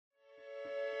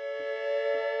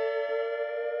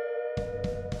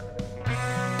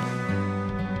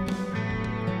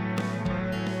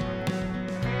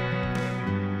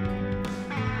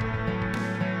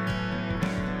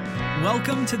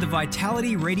Welcome to the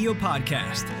Vitality Radio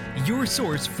Podcast, your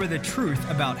source for the truth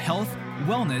about health,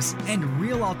 wellness, and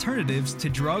real alternatives to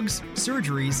drugs,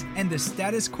 surgeries, and the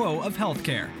status quo of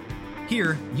healthcare.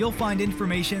 Here, you'll find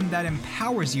information that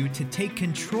empowers you to take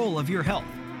control of your health.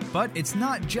 But it's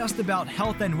not just about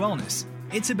health and wellness.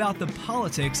 It's about the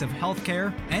politics of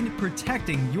healthcare and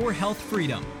protecting your health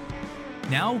freedom.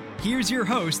 Now, here's your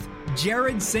host,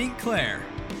 Jared St. Clair.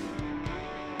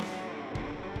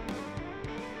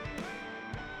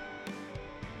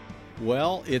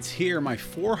 Well, it's here, my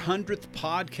 400th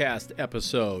podcast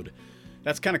episode.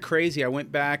 That's kind of crazy. I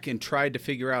went back and tried to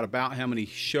figure out about how many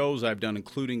shows I've done,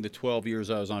 including the 12 years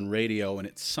I was on radio, and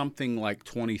it's something like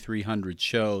 2,300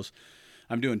 shows.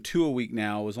 I'm doing 2 a week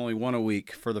now. It was only 1 a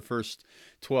week for the first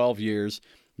 12 years,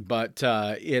 but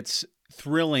it's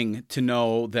thrilling to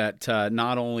know that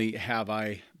not only have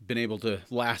I been able to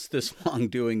last this long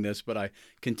doing this, but I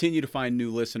continue to find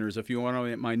new listeners. If you want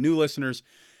to, my new listeners,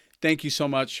 thank you so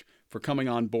much for coming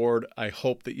on board. I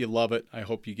hope that you love it. I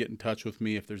hope you get in touch with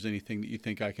me if there's anything that you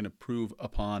think I can improve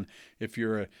upon. If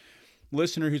you're a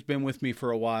listener who's been with me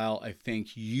for a while, I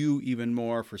thank you even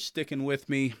more for sticking with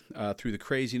me through the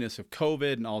craziness of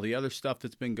COVID and all the other stuff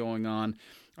that's been going on.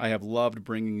 I have loved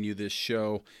bringing you this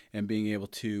show and being able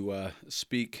to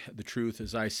speak the truth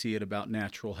as I see it about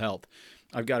natural health.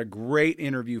 I've got a great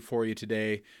interview for you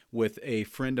today with a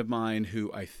friend of mine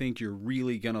who I think you're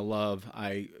really going to love.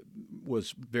 I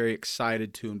was very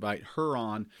excited to invite her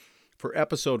on for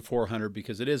episode 400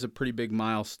 because it is a pretty big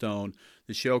milestone.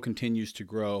 The show continues to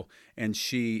grow, and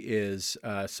she is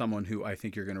someone who I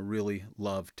think you're going to really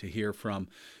love to hear from.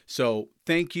 So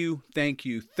thank you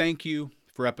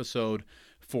for episode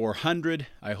 400.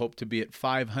 I hope to be at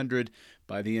 500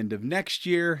 by the end of next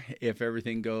year if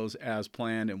everything goes as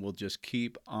planned, and we'll just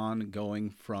keep on going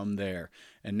from there.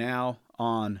 And now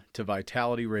on to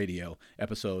Vitality Radio,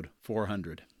 episode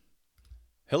 400.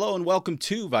 Hello and welcome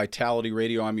to Vitality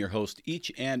Radio. I'm your host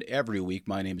each and every week.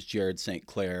 My name is Jared St.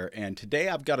 Clair, and today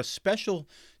I've got a special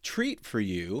treat for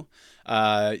you.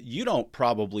 You don't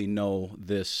probably know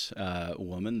this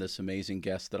woman, this amazing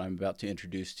guest that I'm about to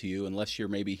introduce to you, unless you're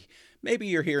maybe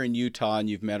you're here in Utah and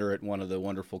you've met her at one of the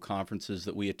wonderful conferences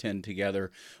that we attend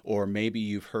together, or maybe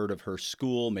you've heard of her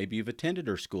school, maybe you've attended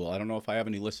her school. I don't know if I have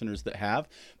any listeners that have,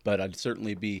 but I'd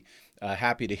certainly be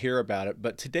happy to hear about it.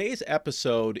 But today's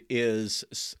episode is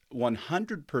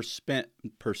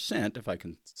 100%, if I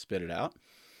can spit it out,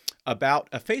 about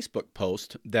a Facebook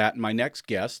post that my next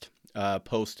guest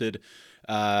posted,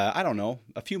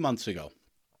 a few months ago.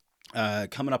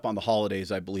 Coming up on the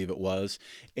holidays, I believe it was.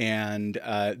 And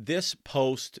this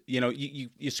post,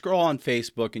 you scroll on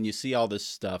Facebook and you see all this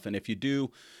stuff. And if you do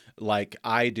like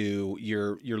I do,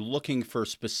 you're looking for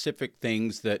specific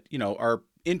things that, are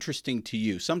interesting to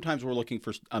you. Sometimes we're looking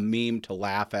for a meme to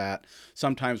laugh at.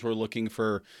 Sometimes we're looking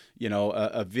for,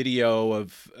 a video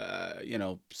of,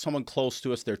 someone close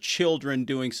to us, their children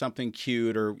doing something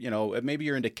cute, or, maybe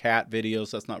you're into cat videos.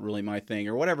 That's not really my thing,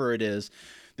 or whatever it is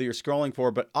that you're scrolling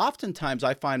for. But oftentimes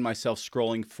I find myself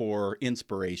scrolling for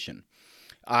inspiration.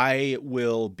 I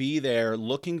will be there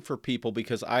looking for people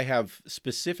because I have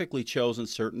specifically chosen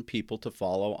certain people to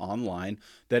follow online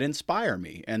that inspire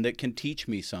me and that can teach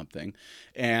me something,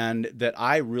 and that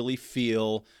I really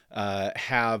feel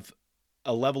have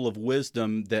a level of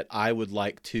wisdom that I would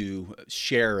like to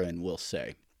share in, we'll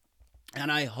say.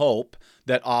 And I hope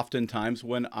that oftentimes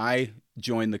when I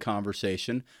join the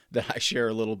conversation that I share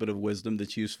a little bit of wisdom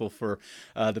that's useful for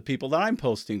the people that I'm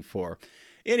posting for.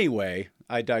 Anyway,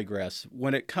 I digress.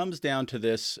 When it comes down to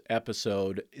this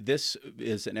episode, this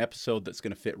is an episode that's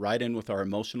going to fit right in with our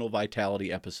emotional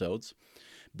vitality episodes,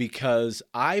 because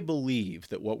I believe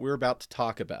that what we're about to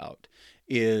talk about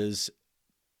is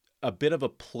a bit of a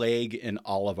plague in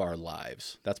all of our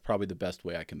lives. That's probably the best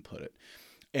way I can put it.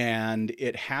 And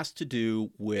it has to do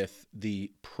with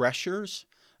the pressures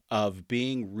of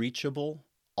being reachable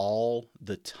all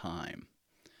the time,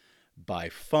 by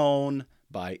phone,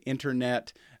 by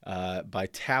internet, by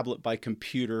tablet, by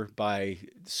computer, by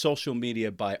social media,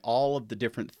 by all of the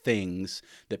different things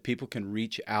that people can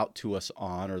reach out to us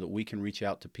on, or that we can reach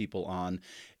out to people on.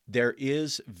 There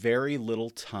is very little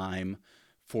time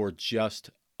for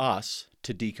just us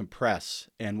to decompress,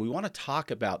 and we want to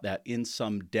talk about that in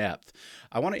some depth.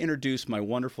 I want to introduce my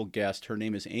wonderful guest. Her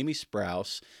name is Amy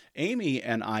Sprouse. Amy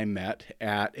and I met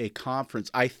at a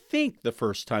conference. I think the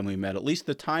first time we met, at least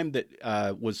the time that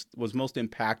was most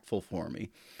impactful for me,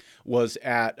 was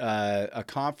at a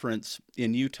conference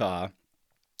in Utah.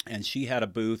 And she had a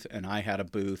booth and I had a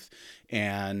booth,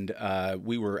 and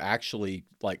we were actually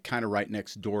like kind of right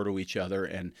next door to each other.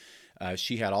 And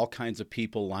she had all kinds of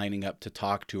people lining up to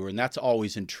talk to her, and that's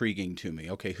always intriguing to me.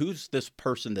 Okay, who's this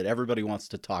person that everybody wants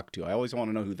to talk to? I always want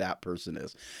to know who that person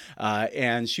is.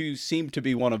 And she seemed to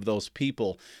be one of those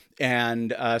people.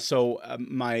 And so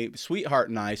my sweetheart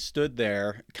and I stood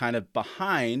there kind of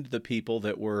behind the people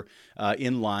that were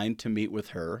in line to meet with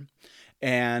her,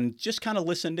 and just kind of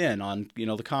listened in on,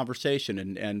 the conversation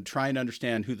and trying to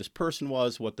understand who this person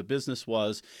was, what the business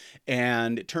was.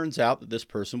 And it turns out that this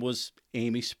person was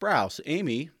Amy Sprouse.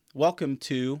 Amy, welcome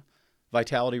to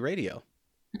Vitality Radio.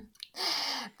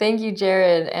 Thank you,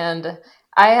 Jared. And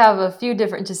I have a few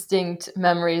different distinct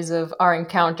memories of our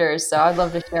encounters, so I'd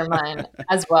love to share mine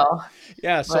as well.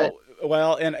 Yeah, so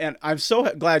well, and I'm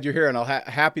so glad you're here, and I'll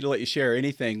happy to let you share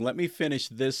anything. Let me finish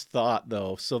this thought,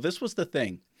 though. So this was the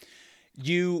thing.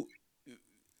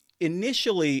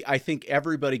 Initially, I think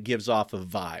everybody gives off a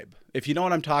vibe. If you know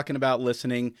what I'm talking about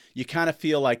listening, you kind of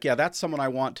feel like, yeah, that's someone I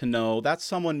want to know. That's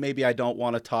someone maybe I don't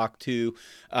want to talk to.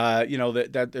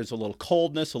 That there's a little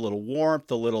coldness, a little warmth,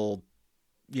 a little,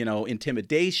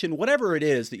 intimidation, whatever it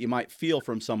is that you might feel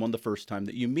from someone the first time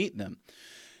that you meet them.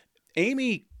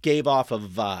 Amy gave off a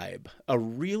vibe, a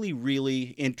really, really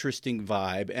interesting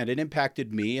vibe, and it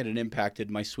impacted me and it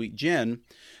impacted my sweet Jen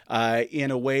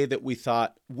in a way that we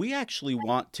thought, we actually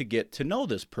want to get to know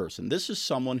this person. This is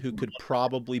someone who could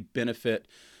probably benefit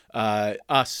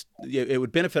us. It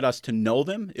would benefit us to know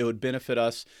them. It would benefit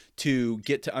us to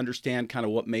get to understand kind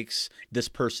of what makes this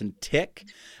person tick.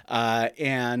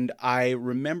 And I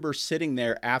remember sitting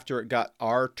there after it got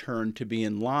our turn to be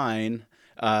in line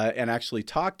and actually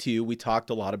talk to you. We talked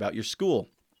a lot about your school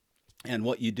and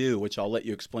what you do, which I'll let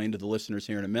you explain to the listeners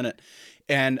here in a minute.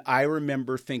 And I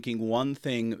remember thinking one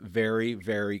thing very,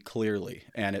 very clearly,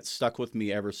 and it stuck with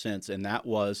me ever since, and that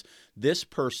was, this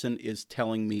person is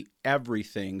telling me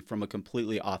everything from a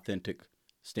completely authentic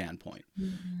standpoint.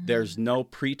 Mm-hmm. There's no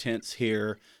pretense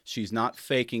here. She's not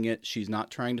faking it. She's not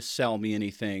trying to sell me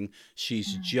anything.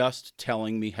 She's just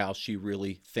telling me how she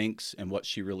really thinks and what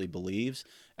she really believes.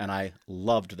 And I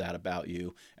loved that about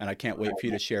you. And I can't wait for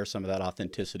you to share some of that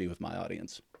authenticity with my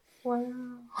audience. Wow.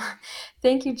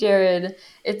 Thank you, Jared.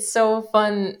 It's so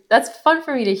fun. That's fun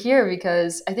for me to hear,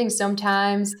 because I think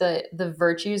sometimes the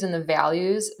virtues and the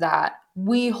values that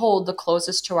we hold the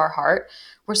closest to our heart,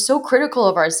 we're so critical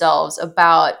of ourselves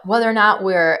about whether or not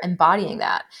we're embodying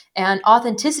that. And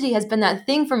authenticity has been that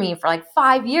thing for me for like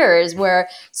 5 years, where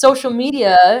social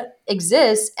media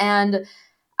exists, and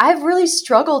I've really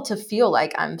struggled to feel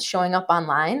like I'm showing up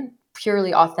online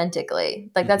purely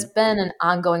authentically. Like, that's been an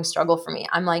ongoing struggle for me.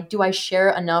 I'm like, do I share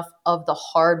enough of the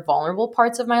hard, vulnerable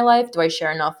parts of my life? Do I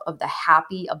share enough of the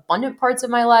happy, abundant parts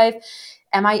of my life?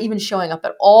 Am I even showing up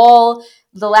at all?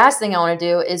 The last thing I want to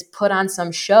do is put on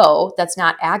some show that's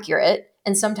not accurate.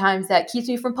 And sometimes that keeps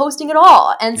me from posting at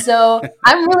all. And so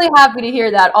I'm really happy to hear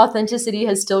that authenticity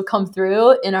has still come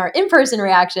through in our in-person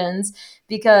reactions,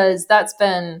 because that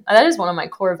is one of my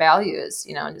core values,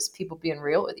 just people being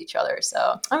real with each other.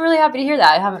 So I'm really happy to hear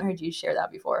that. I haven't heard you share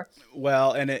that before.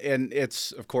 Well, and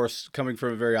it's, of course, coming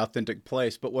from a very authentic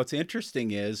place. But what's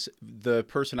interesting is the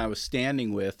person I was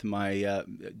standing with, my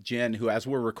Jen, who, as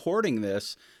we're recording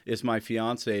this, is my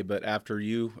fiance. But after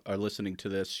you are listening to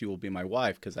this, she will be my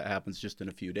wife, because that happens just in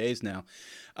a few days now.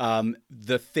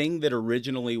 The thing that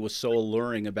originally was so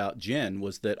alluring about Jen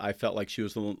was that I felt like she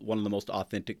was one of the most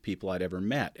authentic people I'd ever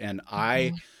met. And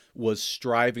I was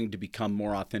striving to become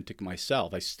more authentic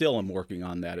myself. I still am working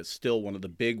on that. It's still one of the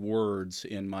big words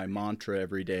in my mantra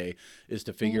every day, is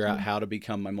to figure out how to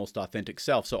become my most authentic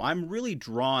self. So I'm really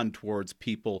drawn towards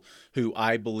people who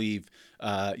I believe,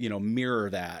 mirror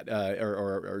that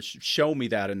or show me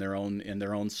that in their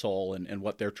own soul and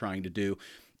what they're trying to do.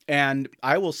 And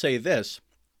I will say this: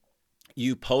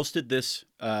 you posted this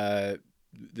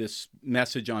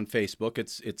message on Facebook.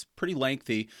 It's pretty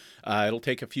lengthy. It'll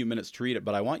take a few minutes to read it,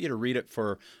 but I want you to read it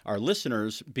for our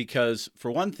listeners, because,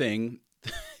 for one thing,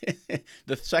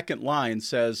 the second line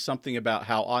says something about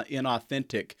how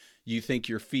inauthentic you think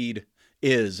your feed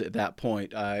is at that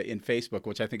point in Facebook,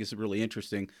 which I think is really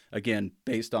interesting, again,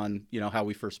 based on how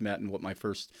we first met and what my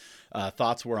first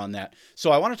thoughts were on that. So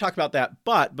I want to talk about that,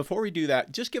 but before we do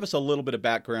that, just give us a little bit of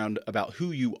background about who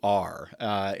you are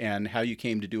and how you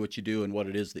came to do what you do and what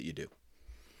it is that you do.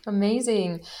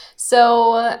 Amazing.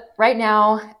 So right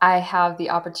now I have the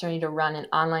opportunity to run an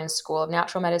online school of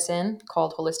natural medicine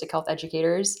called Holistic Health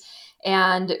Educators.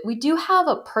 And we do have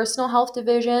a personal health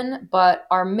division, but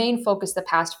our main focus the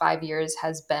past 5 years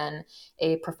has been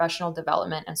a professional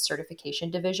development and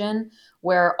certification division,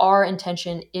 where our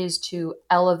intention is to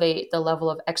elevate the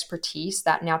level of expertise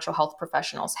that natural health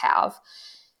professionals have.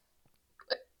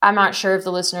 I'm not sure if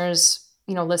the listeners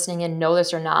listening in know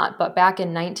this or not, but back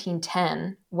in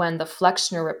 1910, when the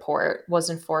Flexner Report was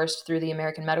enforced through the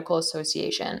American Medical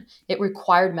Association, it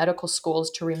required medical schools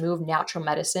to remove natural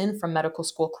medicine from medical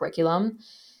school curriculum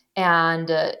and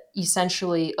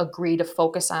essentially agree to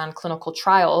focus on clinical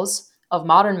trials of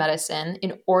modern medicine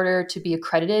in order to be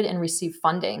accredited and receive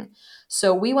funding.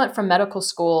 So we went from medical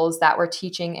schools that were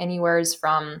teaching anywhere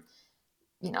from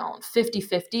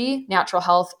 50-50 natural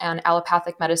health and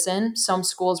allopathic medicine. Some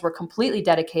schools were completely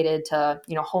dedicated to,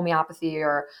 homeopathy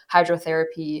or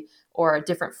hydrotherapy or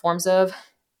different forms of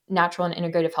natural and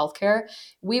integrative healthcare.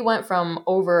 We went from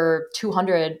over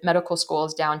 200 medical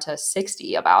schools down to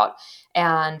 60 about,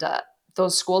 and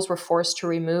those schools were forced to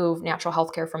remove natural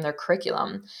healthcare from their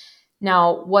curriculum.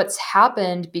 Now, what's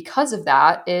happened because of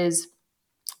that is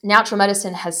natural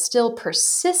medicine has still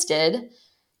persisted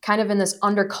kind of in this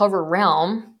undercover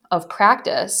realm of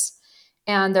practice.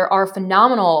 And there are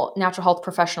phenomenal natural health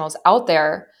professionals out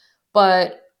there,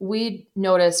 but we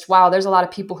noticed, wow, there's a lot of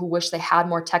people who wish they had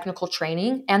more technical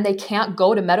training and they can't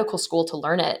go to medical school to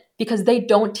learn it because they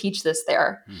don't teach this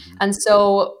there. Mm-hmm. And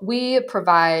so we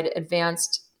provide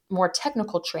advanced, more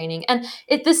technical training. And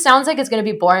this sounds like it's going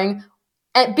to be boring.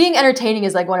 Being entertaining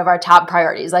is like one of our top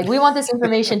priorities. Like we want this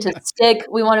information to stick.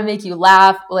 We want to make you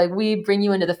laugh. Like we bring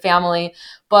you into the family,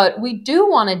 but we do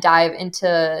want to dive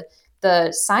into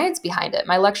the science behind it.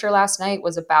 My lecture last night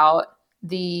was about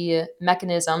the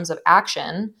mechanisms of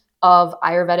action of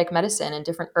Ayurvedic medicine and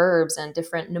different herbs and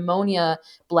different pneumonia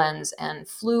blends and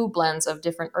flu blends of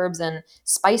different herbs and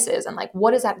spices. And like,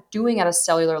 what is that doing at a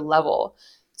cellular level?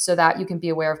 So that you can be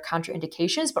aware of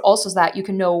contraindications, but also so that you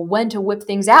can know when to whip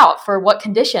things out for what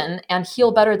condition and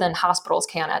heal better than hospitals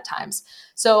can at times.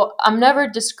 So I'm never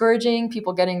discouraging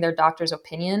people getting their doctor's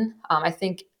opinion. I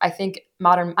think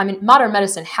modern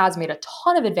medicine has made a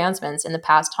ton of advancements in the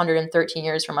past 113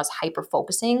 years from us hyper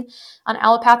focusing on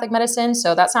allopathic medicine.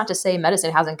 So that's not to say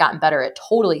medicine hasn't gotten better. It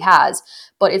totally has,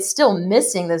 but it's still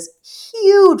missing this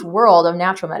huge world of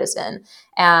natural medicine.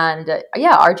 And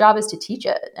our job is to teach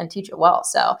it and teach it well.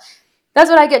 So that's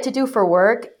what I get to do for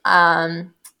work. And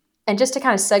just to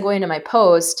kind of segue into my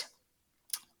post,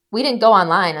 we didn't go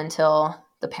online until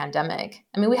the pandemic.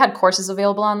 I mean, we had courses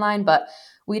available online, but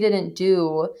we didn't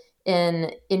do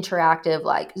in interactive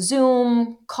like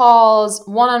Zoom calls,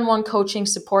 one-on-one coaching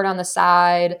support on the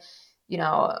side.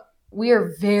 We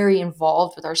are very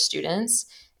involved with our students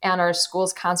and our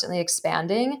school's constantly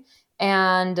expanding.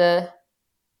 And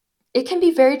it can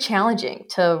be very challenging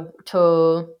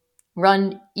to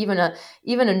run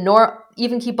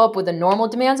even keep up with the normal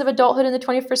demands of adulthood in the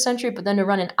 21st century, but then to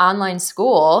run an online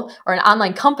school or an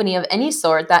online company of any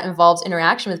sort that involves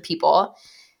interaction with people.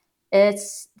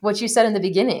 It's what you said in the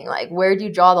beginning, like, where do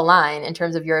you draw the line in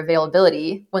terms of your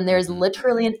availability when there's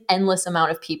literally an endless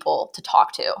amount of people to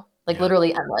talk to,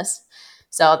 literally endless.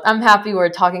 So I'm happy we're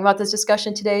talking about this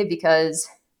discussion today because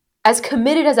as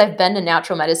committed as I've been to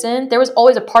natural medicine, there was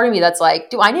always a part of me that's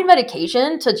like, do I need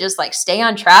medication to just like stay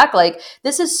on track? Like,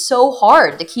 this is so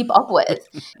hard to keep up with.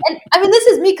 And I mean, this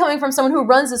is me coming from someone who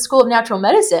runs the School of Natural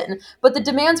Medicine, but the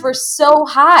demands were so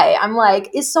high. I'm like,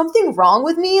 is something wrong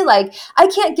with me? Like, I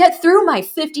can't get through my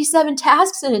 57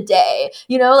 tasks in a day,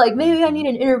 like maybe I need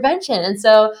an intervention. And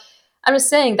so I'm just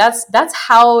saying that's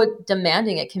how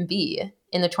demanding it can be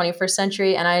in the 21st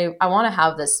century. And I want to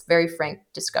have this very frank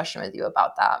discussion with you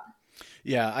about that.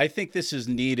 Yeah, I think this is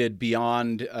needed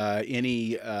beyond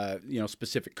any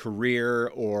specific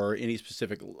career or any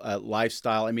specific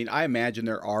lifestyle. I mean, I imagine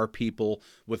there are people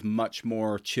with much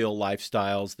more chill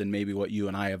lifestyles than maybe what you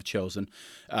and I have chosen.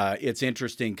 It's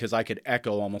interesting because I could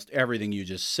echo almost everything you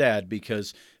just said,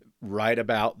 because right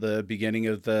about the beginning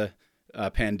of the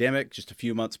pandemic, just a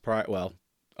few months prior,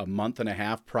 a month and a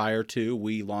half prior to,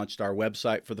 we launched our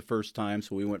website for the first time.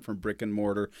 So we went from brick and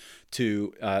mortar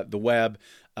to the web.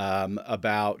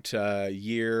 About a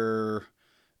year,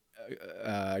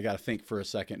 I got to think for a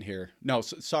second here. No,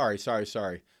 sorry.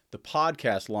 The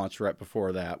podcast launched right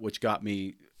before that, which got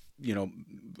me,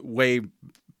 way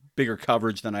bigger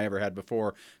coverage than I ever had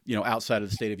before, outside of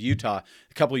the state of Utah.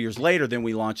 A couple of years later, then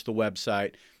we launched the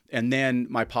website. And then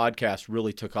my podcast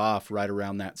really took off right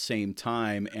around that same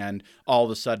time. And all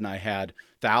of a sudden I had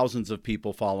thousands of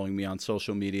people following me on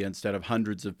social media instead of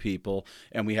hundreds of people.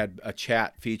 And we had a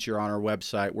chat feature on our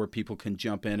website where people can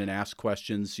jump in and ask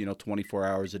questions, 24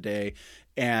 hours a day.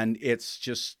 And it's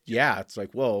just, it's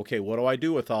like, whoa, okay, what do I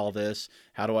do with all this?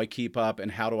 How do I keep up?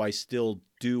 And how do I still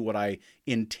do what I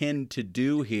intend to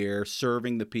do here,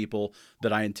 serving the people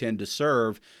that I intend to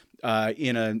serve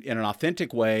in an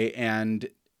authentic way and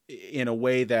in a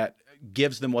way that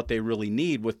gives them what they really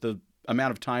need with the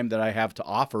amount of time that I have to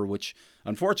offer, which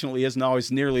unfortunately isn't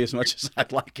always nearly as much as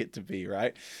I'd like it to be,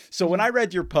 right? So when I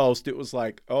read your post, it was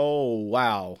like, oh,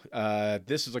 wow,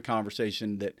 this is a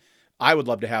conversation that I would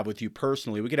love to have with you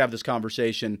personally. We could have this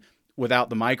conversation without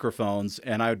the microphones,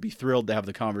 and I would be thrilled to have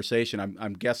the conversation.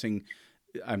 I'm guessing,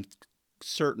 I'm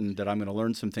certain that I'm going to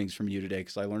learn some things from you today,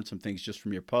 because I learned some things just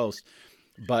from your post.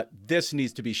 But this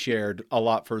needs to be shared a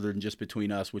lot further than just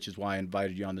between us, which is why I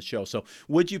invited you on the show. So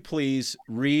would you please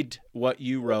read what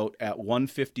you wrote at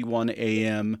 1:51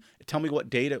 a.m.? Tell me what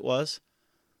date it was.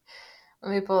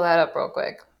 Let me pull that up real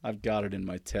quick. I've got it in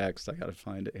my text. I got to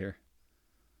find it here.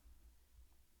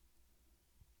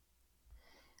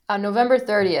 November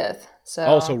 30th.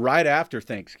 So right after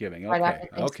Thanksgiving. Okay. Right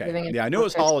after Thanksgiving. Okay. Yeah, I knew it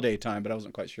was holiday time, but I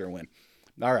wasn't quite sure when.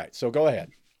 All right. So go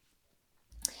ahead.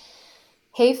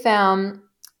 Hey fam,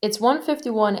 it's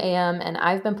 1:51 a.m. and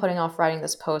I've been putting off writing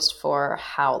this post for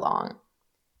how long?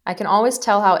 I can always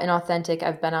tell how inauthentic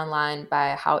I've been online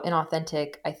by how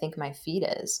inauthentic I think my feed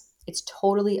is. It's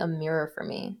totally a mirror for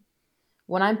me.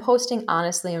 When I'm posting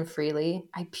honestly and freely,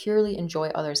 I purely enjoy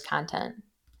others' content.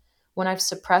 When I've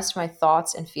suppressed my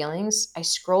thoughts and feelings, I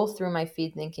scroll through my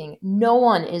feed thinking no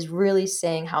one is really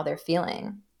saying how they're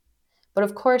feeling. But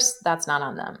of course, that's not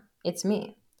on them. It's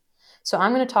me. So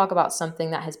I'm going to talk about something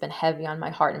that has been heavy on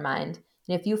my heart and mind.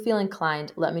 And if you feel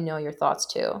inclined, let me know your thoughts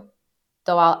too.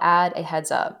 Though I'll add a heads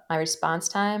up, my response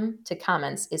time to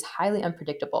comments is highly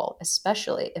unpredictable,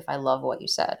 especially if I love what you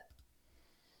said.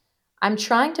 I'm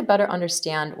trying to better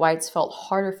understand why it's felt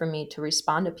harder for me to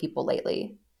respond to people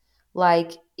lately.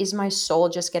 Like, is my soul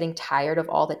just getting tired of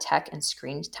all the tech and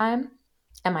screen time?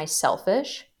 Am I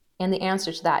selfish? And the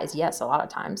answer to that is yes, a lot of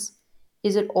times.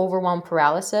 Is it overwhelm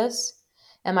paralysis?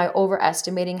 Am I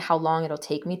overestimating how long it'll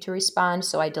take me to respond,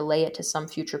 so I delay it to some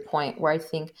future point where I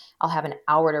think I'll have an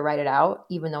hour to write it out,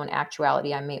 even though in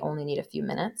actuality I may only need a few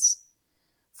minutes?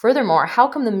 Furthermore, how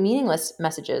come the meaningless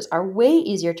messages are way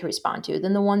easier to respond to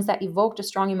than the ones that evoked a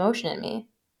strong emotion in me?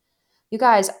 You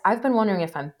guys, I've been wondering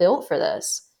if I'm built for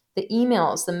this. The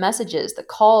emails, the messages, the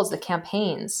calls, the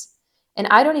campaigns. And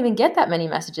I don't even get that many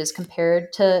messages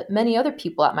compared to many other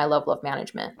people at my level of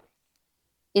management.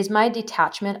 Is my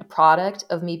detachment a product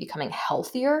of me becoming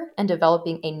healthier and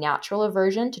developing a natural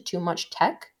aversion to too much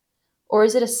tech? Or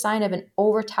is it a sign of an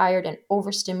overtired and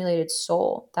overstimulated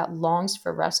soul that longs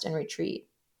for rest and retreat?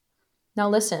 Now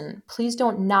listen, please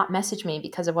don't not message me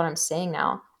because of what I'm saying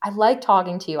now. I like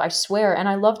talking to you, I swear, and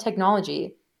I love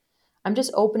technology. I'm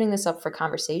just opening this up for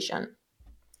conversation.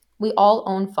 We all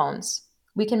own phones.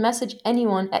 We can message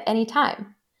anyone at any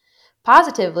time.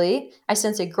 Positively, I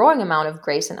sense a growing amount of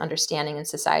grace and understanding in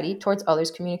society towards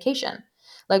others' communication.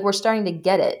 Like we're starting to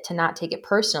get it to not take it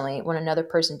personally when another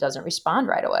person doesn't respond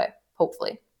right away,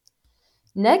 hopefully.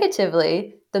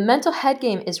 Negatively, the mental head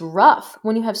game is rough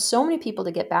when you have so many people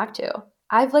to get back to.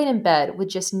 I've laid in bed with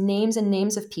just names and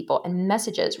names of people and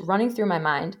messages running through my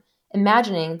mind,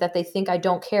 imagining that they think I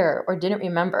don't care or didn't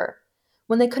remember,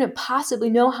 when they couldn't possibly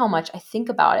know how much I think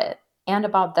about it and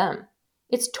about them.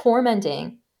 It's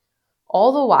tormenting.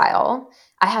 All the while,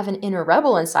 I have an inner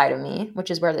rebel inside of me,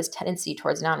 which is where this tendency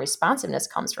towards non-responsiveness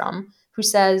comes from, who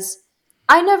says,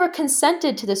 I never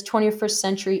consented to this 21st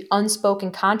century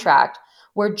unspoken contract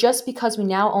where just because we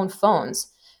now own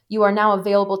phones, you are now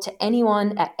available to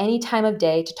anyone at any time of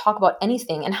day to talk about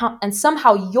anything, and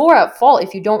somehow you're at fault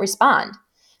if you don't respond.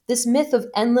 This myth of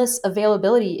endless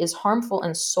availability is harmful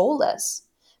and soulless.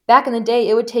 Back in the day,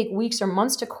 it would take weeks or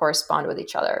months to correspond with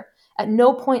each other. At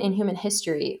no point in human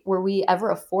history were we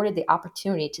ever afforded the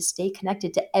opportunity to stay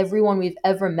connected to everyone we've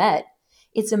ever met.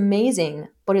 It's amazing,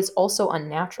 but it's also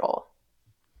unnatural.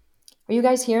 Are you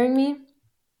guys hearing me?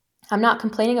 I'm not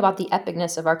complaining about the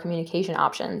epicness of our communication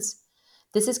options.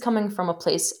 This is coming from a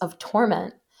place of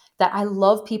torment that I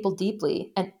love people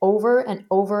deeply, and over and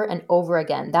over and over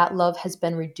again, that love has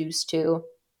been reduced to,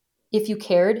 if you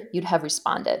cared, you'd have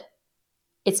responded.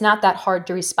 It's not that hard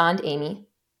to respond, Amy.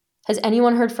 Has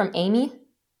anyone heard from Amy?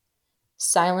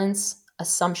 Silence,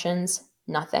 assumptions,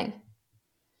 nothing.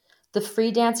 The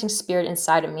free dancing spirit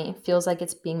inside of me feels like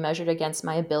it's being measured against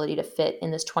my ability to fit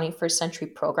in this 21st century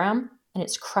program, and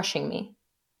it's crushing me.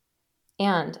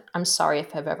 And I'm sorry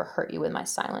if I've ever hurt you with my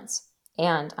silence.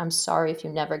 And I'm sorry if you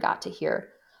never got to hear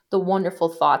the wonderful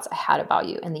thoughts I had about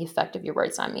you and the effect of your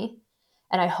words on me.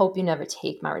 And I hope you never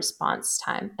take my response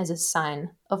time as a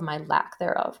sign of my lack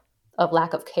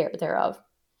of care thereof.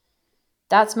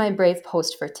 That's my brave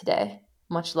post for today.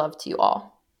 Much love to you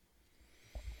all.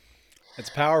 It's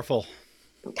powerful.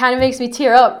 It kind of makes me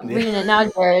tear up reading it now,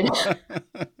 Jared.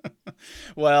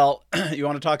 Well, you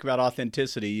want to talk about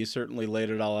authenticity. You certainly laid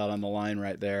it all out on the line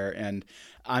right there. And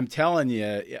I'm telling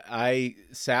you, I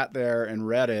sat there and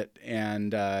read it,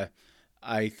 and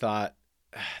I thought,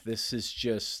 this is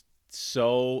just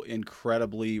so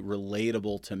incredibly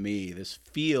relatable to me. This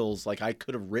feels like I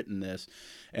could have written this.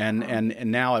 And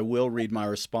now I will read my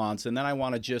response. And then I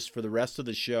want to just, for the rest of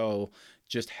the show,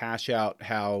 just hash out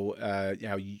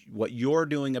what you're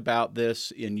doing about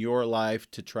this in your life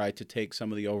to try to take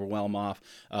some of the overwhelm off,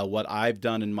 what I've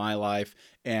done in my life,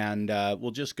 and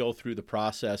we'll just go through the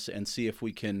process and see if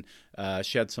we can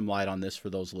shed some light on this for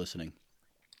those listening.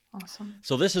 Awesome.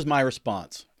 So this is my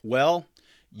response. Well,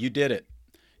 you did it.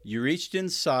 You reached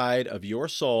inside of your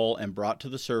soul and brought to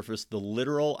the surface the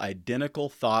literal identical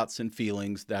thoughts and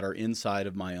feelings that are inside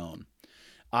of my own.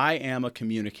 I am a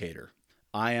communicator.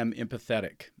 I am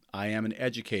empathetic. I am an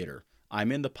educator.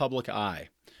 I'm in the public eye.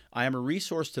 I am a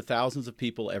resource to thousands of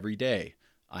people every day.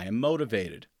 I am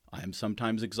motivated. I am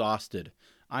sometimes exhausted.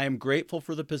 I am grateful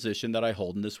for the position that I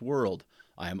hold in this world.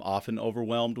 I am often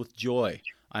overwhelmed with joy.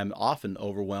 I am often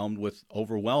overwhelmed with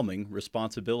overwhelming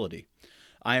responsibility.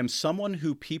 I am someone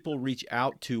who people reach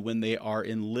out to when they are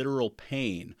in literal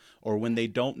pain or when they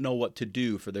don't know what to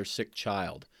do for their sick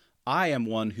child. I am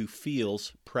one who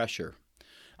feels pressure.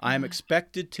 I am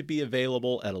expected to be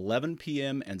available at 11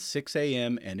 p.m. and 6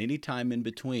 a.m. and any time in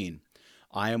between.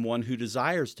 I am one who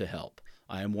desires to help.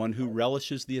 I am one who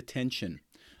relishes the attention.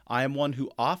 I am one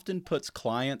who often puts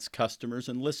clients, customers,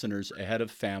 and listeners ahead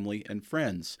of family and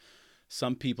friends.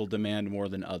 Some people demand more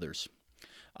than others.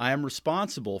 I am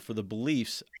responsible for the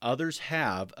beliefs others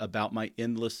have about my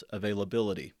endless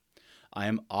availability. I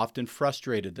am often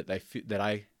frustrated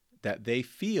that they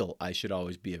feel I should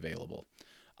always be available.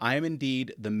 I am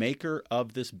indeed the maker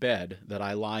of this bed that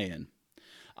I lie in.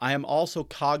 I am also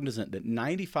cognizant that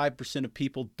 95% of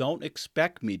people don't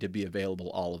expect me to be available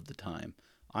all of the time.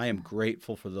 I am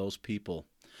grateful for those people.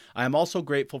 I am also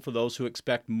grateful for those who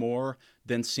expect more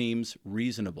than seems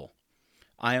reasonable.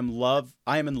 I am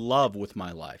in love with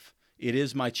my life. It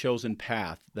is my chosen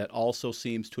path that also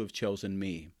seems to have chosen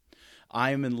me. I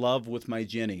am in love with my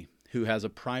Jenny, who has a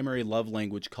primary love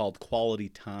language called quality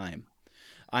time.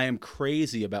 I am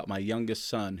crazy about my youngest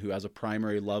son, who has a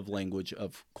primary love language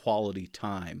of quality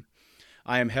time.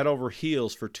 I am head over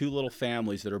heels for two little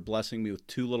families that are blessing me with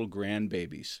two little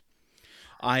grandbabies.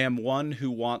 I am one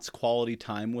who wants quality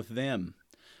time with them.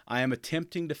 I am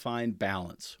attempting to find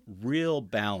balance, real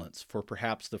balance, for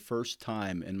perhaps the first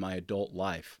time in my adult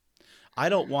life. I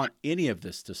don't want any of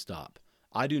this to stop.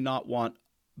 I do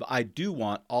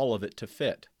want all of it to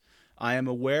fit. I am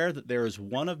aware that there is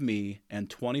one of me and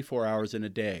 24 hours in a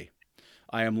day.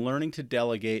 I am learning to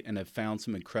delegate and have found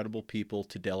some incredible people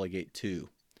to delegate to.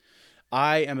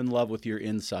 I am in love with your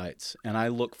insights, and I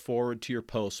look forward to your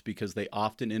posts because they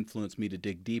often influence me to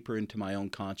dig deeper into my own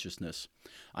consciousness.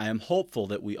 I am hopeful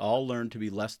that we all learn to be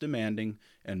less demanding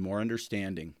and more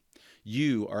understanding.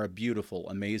 You are a beautiful,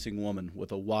 amazing woman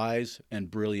with a wise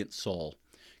and brilliant soul.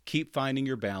 Keep finding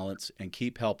your balance and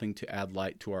keep helping to add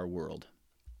light to our world.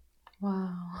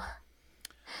 Wow.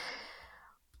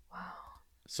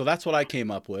 So that's what I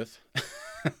came up with.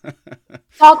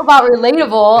 Talk about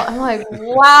relatable. I'm like,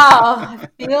 wow, I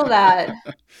feel that.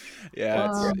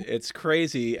 Yeah, Wow. it's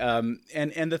crazy. And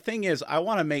the thing is, I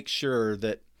want to make sure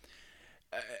that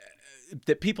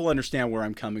people understand where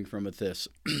I'm coming from with this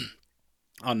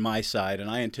on my side, and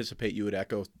I anticipate you would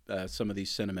echo some of these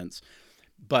sentiments.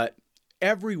 But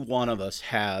every one of us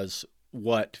has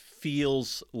what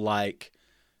feels like,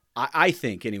 I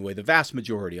think anyway, the vast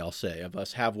majority, I'll say, of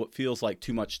us have what feels like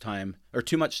too much time or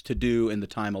too much to do in the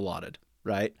time allotted,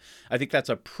 right? I think that's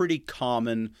a pretty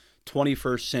common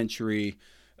 21st century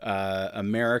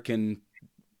American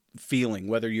feeling,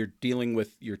 whether you're dealing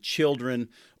with your children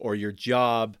or your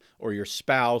job or your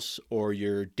spouse or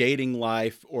your dating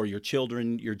life or your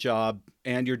children, your job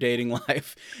and your dating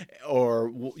life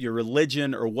or your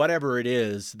religion or whatever it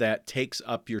is that takes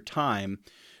up your time.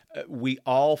 We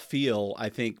all feel, I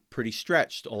think, pretty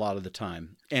stretched a lot of the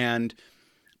time. And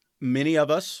many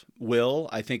of us will.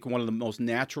 I think one of the most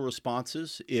natural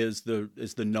responses is the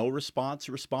no response,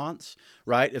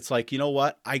 right? It's like, you know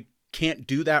what? I can't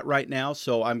do that right now,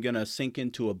 so I'm going to sink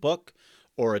into a book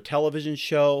or a television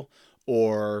show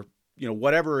or,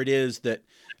 whatever it is that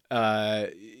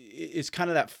it's kind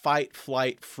of that fight,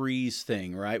 flight, freeze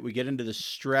thing, right? We get into this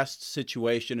stressed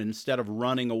situation, and instead of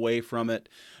running away from it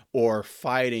or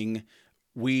fighting,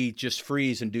 we just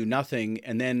freeze and do nothing.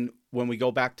 And then when we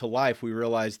go back to life, we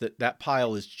realize that that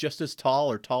pile is just as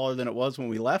tall or taller than it was when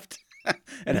we left.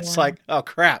 And it's like, oh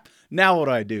crap, now what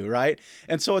do I do, right?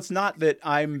 And so it's not that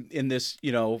I'm in this,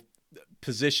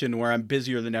 position where I'm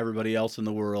busier than everybody else in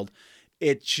the world.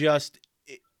 It just,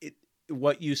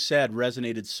 what you said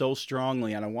resonated so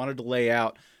strongly, and I wanted to lay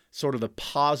out sort of the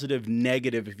positive,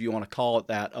 negative, if you want to call it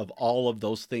that, of all of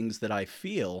those things that I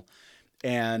feel.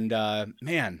 And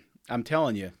man, I'm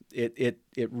telling you, it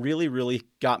really, really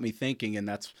got me thinking. And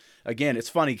that's, again, it's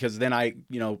funny because then I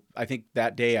think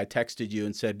that day I texted you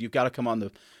and said, you've got to come on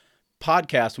the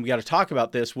podcast and we got to talk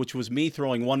about this, which was me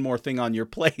throwing one more thing on your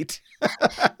plate.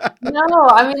 No,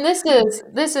 I mean,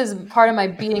 this is part of my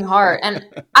beating heart. And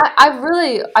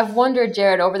I've wondered,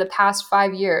 Jared, over the past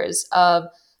 5 years of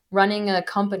running a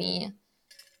company,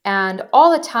 and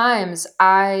all the times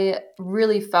I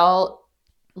really felt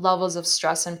levels of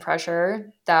stress and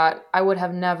pressure that I would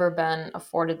have never been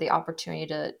afforded the opportunity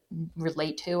to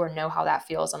relate to or know how that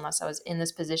feels unless I was in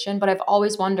this position. But I've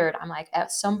always wondered, I'm like,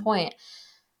 at some point,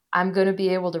 I'm going to be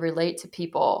able to relate to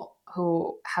people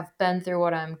who have been through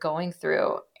what I'm going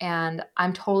through, and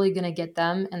I'm totally going to get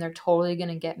them and they're totally going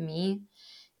to get me.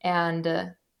 And,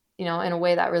 in a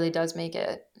way that really does make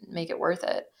it worth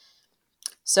it.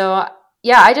 So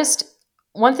yeah,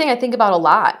 one thing I think about a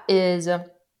lot is,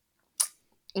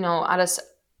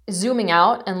 zooming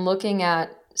out and looking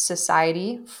at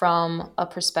society from a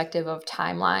perspective of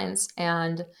timelines.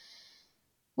 And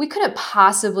we couldn't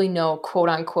possibly know, quote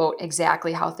unquote,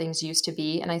 exactly how things used to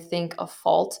be. And I think a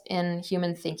fault in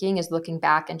human thinking is looking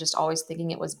back and just always thinking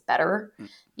it was better,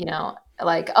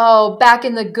 like, oh, back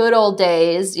in the good old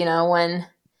days,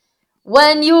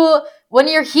 when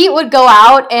your heat would go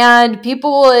out and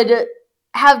people would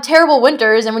have terrible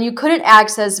winters, and when you couldn't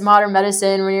access modern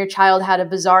medicine, when your child had a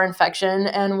bizarre infection,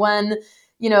 and when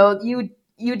you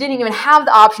didn't even have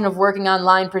the option of working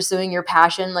online pursuing your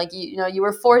passion, like you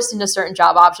were forced into certain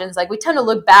job options. Like, we tend to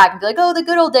look back and be like, oh, the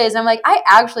good old days. And I'm like, I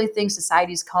actually think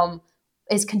society's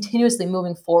is continuously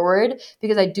moving forward,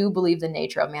 because I do believe the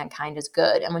nature of mankind is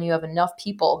good. And when you have enough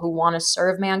people who want to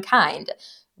serve mankind,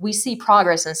 we see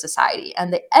progress in society.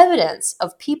 And the evidence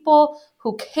of people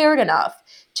who cared enough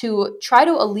to try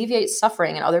to alleviate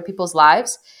suffering in other people's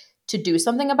lives, to do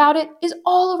something about it, is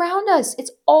all around us.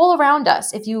 It's all around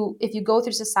us. If you go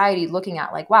through society looking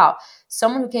at, like, wow,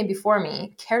 someone who came before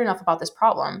me cared enough about this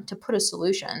problem to put a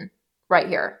solution right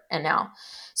here and now.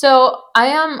 So I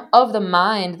am of the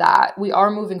mind that we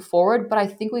are moving forward, but I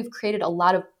think we've created a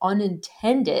lot of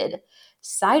unintended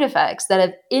side effects that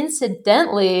have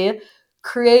incidentally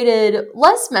created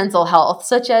less mental health,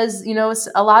 such as,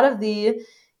 a lot of the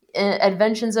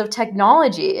inventions of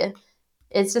technology.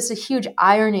 It's just a huge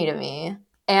irony to me.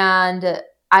 And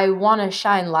I want to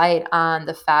shine light on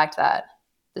the fact that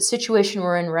the situation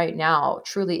we're in right now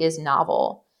truly is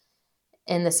novel,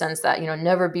 in the sense that,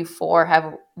 never before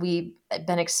have we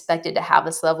been expected to have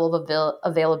this level of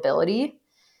availability.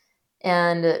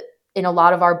 And in a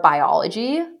lot of our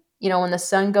biology, when the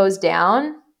sun goes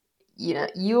down,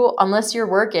 unless you're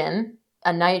working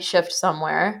a night shift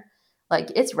somewhere,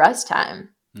 like, it's rest time.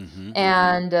 Mm-hmm.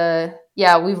 And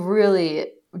we've really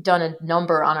done a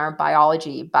number on our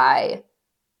biology by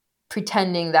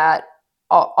pretending that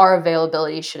our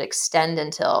availability should extend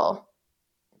until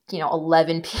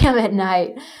 11 p.m. at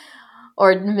night,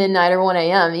 or midnight, or 1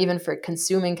 a.m. even for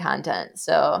consuming content.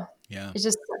 So yeah, it's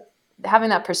just having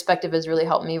that perspective has really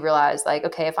helped me realize, like,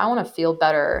 okay, if I want to feel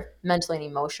better mentally and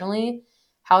emotionally,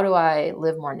 how do I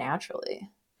live more naturally?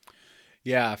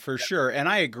 Yeah, for sure. And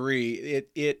I agree.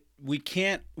 We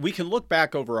can look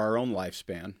back over our own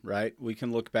lifespan, right? We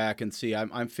can look back and see,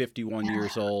 I'm 51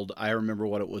 years old. I remember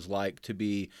what it was like to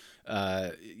be,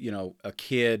 a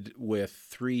kid with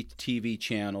 3 TV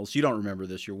channels. You don't remember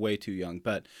this. You're way too young.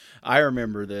 But I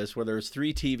remember this, where there was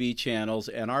 3 TV channels,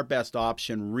 and our best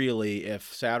option, really,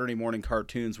 if Saturday morning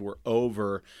cartoons were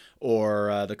over,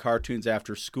 or the cartoons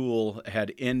after school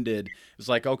had ended, it was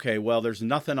like, okay, well, there's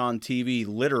nothing on TV,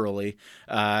 literally,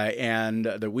 and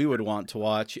that we would want to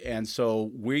watch. And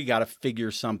so we got to figure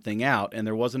something out. And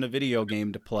there wasn't a video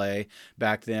game to play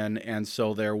back then. And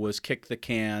so there was kick the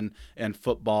can and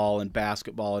football and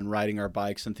basketball and riding our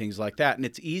bikes and things like that. And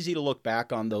it's easy to look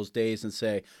back on those days and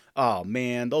say, oh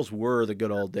man, those were the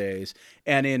good old days.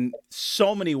 And in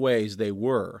so many ways they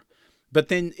were. But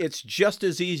then it's just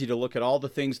as easy to look at all the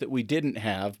things that we didn't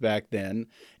have back then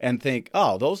and think,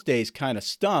 oh, those days kind of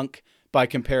stunk by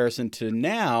comparison to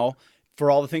now,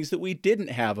 for all the things that we didn't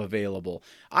have available.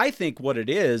 I think what it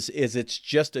is it's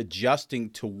just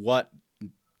adjusting to what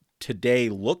today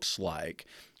looks like,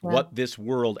 what this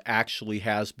world actually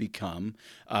has become,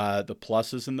 the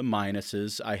pluses and the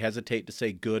minuses. I hesitate to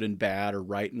say good and bad or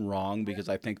right and wrong, because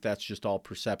I think that's just all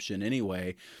perception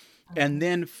anyway. And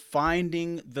then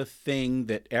finding the thing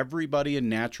that everybody in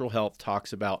natural health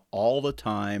talks about all the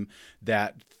time,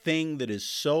 that thing that is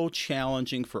so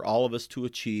challenging for all of us to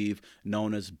achieve,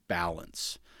 known as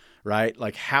balance, right?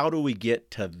 Like, how do we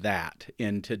get to that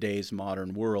in today's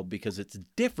modern world? Because it's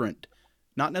different,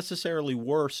 not necessarily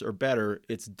worse or better.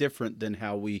 It's different than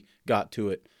how we got to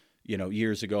it,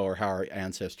 years ago, or how our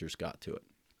ancestors got to it.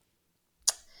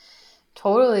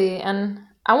 Totally. And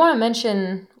I want to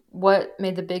mention what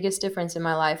made the biggest difference in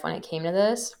my life when it came to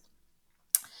this.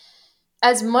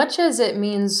 As much as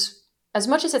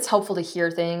it's helpful to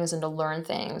hear things and to learn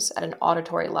things at an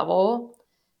auditory level,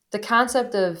 the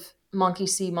concept of monkey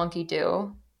see, monkey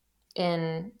do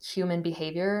in human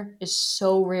behavior is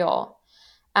so real.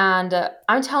 And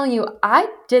I'm telling you, I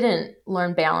didn't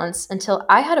learn balance until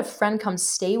I had a friend come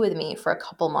stay with me for a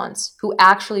couple months who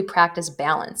actually practiced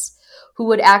balance, who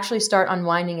would actually start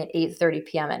unwinding at 8:30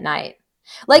 p.m. at night.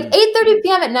 Like 8:30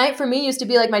 p.m. at night for me used to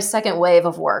be like my second wave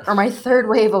of work or my third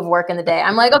wave of work in the day.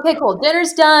 I'm like, okay, cool.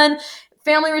 Dinner's done.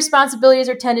 Family responsibilities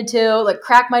are tended to. Like,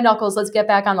 crack my knuckles. Let's get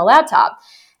back on the laptop.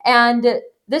 And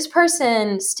this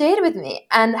person stayed with me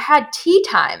and had tea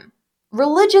time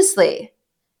religiously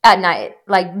at night,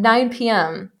 like 9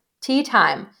 p.m. tea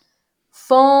time.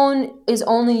 Phone is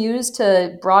only used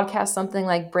to broadcast something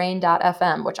like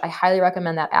brain.fm, which I highly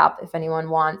recommend that app if anyone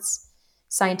wants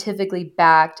scientifically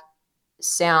backed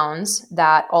sounds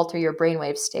that alter your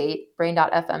brainwave state.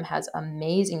 Brain.fm has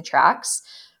amazing tracks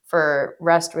for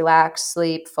rest, relax,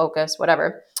 sleep, focus,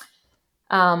 whatever.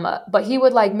 But he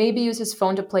would like maybe use his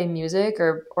phone to play music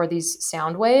or these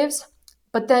sound waves.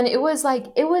 But then it was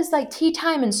like tea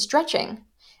time and stretching.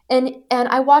 And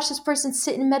I watched this person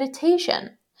sit in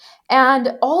meditation.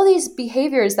 And all these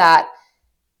behaviors that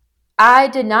I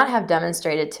did not have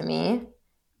demonstrated to me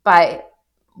by,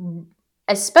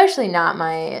 especially not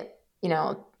my,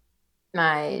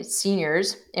 my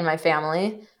seniors in my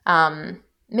family,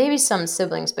 maybe some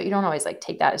siblings, but you don't always like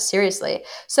take that as seriously.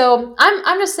 So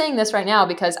I'm just saying this right now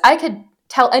because I could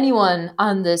tell anyone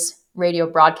on this radio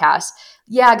broadcast,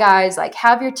 yeah, guys, like,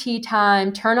 have your tea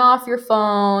time, turn off your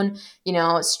phone,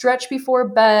 stretch before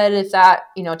bed if that,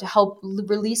 to help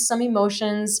release some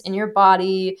emotions in your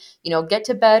body, get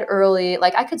to bed early.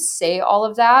 Like, I could say all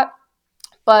of that,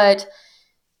 but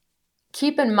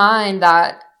keep in mind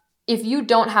that if you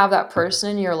don't have that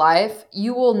person in your life,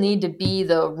 you will need to be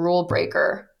the rule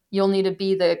breaker. You'll need to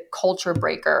be the culture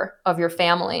breaker of your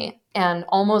family and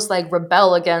almost like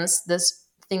rebel against this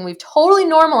thing we've totally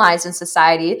normalized in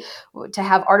society, to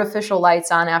have artificial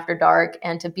lights on after dark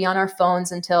and to be on our phones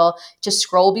until just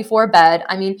scroll before bed.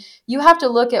 I mean, you have to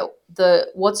look at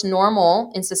what's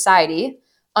normal in society,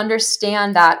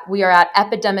 understand that we are at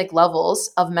epidemic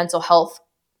levels of mental health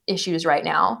issues right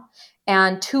now.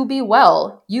 And to be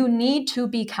well, you need to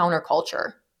be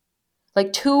counterculture.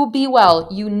 Like, to be well,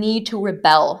 you need to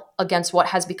rebel against what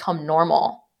has become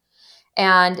normal.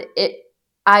 And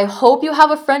I hope you have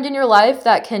a friend in your life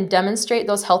that can demonstrate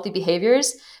those healthy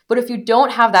behaviors. But if you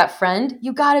don't have that friend,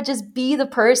 you got to just be the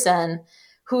person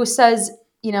who says,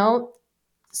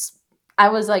 I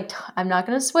was like, I'm not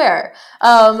going to swear,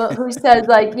 who says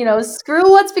like, screw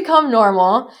what's become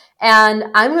normal. And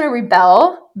I'm going to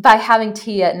rebel by having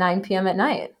tea at 9 p.m. at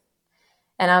night.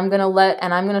 And I'm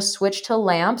going to switch to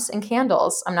lamps and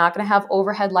candles. I'm not going to have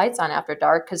overhead lights on after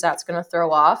dark because that's going to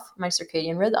throw off my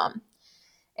circadian rhythm.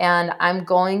 And I'm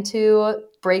going to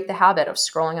break the habit of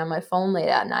scrolling on my phone late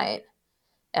at night.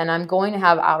 And I'm going to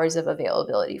have hours of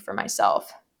availability for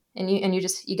myself. And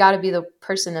you got to be the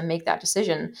person to make that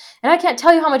decision. And I can't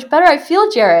tell you how much better I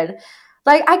feel, Jared.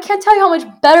 Like, I can't tell you how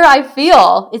much better I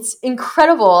feel. It's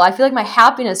incredible. I feel like my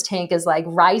happiness tank is like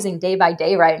rising day by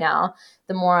day right now,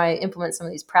 the more I implement some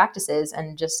of these practices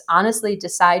and just honestly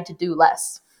decide to do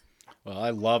less. Well,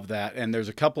 I love that. And there's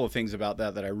a couple of things about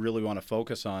that I really want to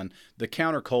focus on. The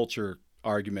counterculture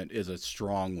argument is a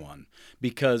strong one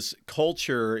because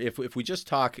culture, if we just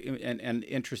talk, and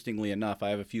interestingly enough, I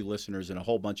have a few listeners in a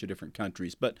whole bunch of different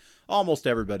countries, but almost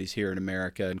everybody's here in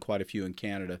America and quite a few in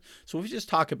Canada. So if we just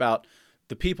talk about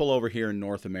the people over here in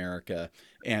North America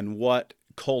and what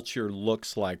culture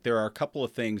looks like, there are a couple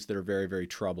of things that are very, very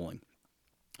troubling.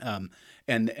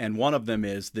 And one of them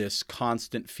is this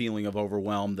constant feeling of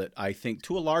overwhelm that I think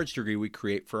to a large degree we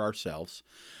create for ourselves.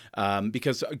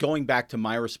 Because going back to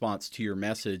my response to your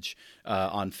message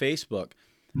on Facebook,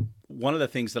 one of the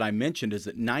things that I mentioned is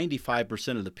that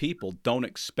 95% of the people don't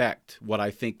expect what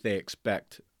I think they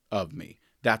expect of me.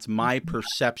 That's my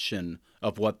perception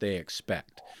of what they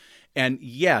expect. And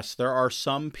yes, there are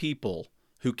some people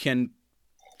who can,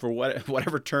 for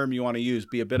whatever term you want to use,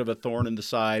 be a bit of a thorn in the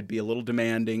side, be a little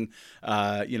demanding,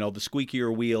 the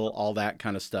squeakier wheel, all that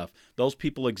kind of stuff. Those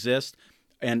people exist.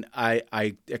 And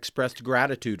I expressed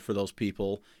gratitude for those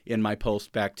people in my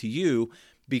post back to you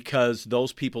because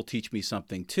those people teach me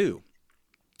something too.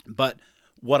 But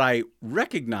what I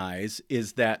recognize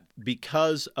is that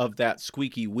because of that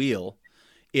squeaky wheel,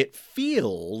 it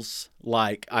feels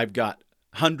like I've got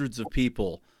hundreds of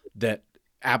people that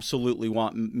absolutely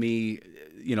want me,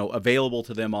 available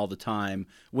to them all the time,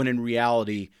 when in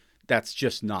reality, that's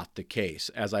just not the case.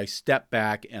 As I step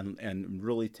back and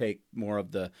really take more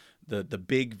of the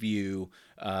big view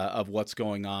of what's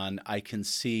going on, I can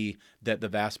see that the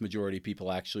vast majority of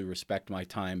people actually respect my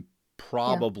time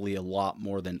probably a lot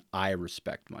more than I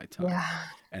respect my time. Yeah.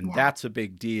 And that's a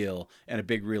big deal and a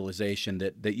big realization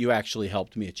that you actually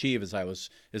helped me achieve as I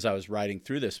was writing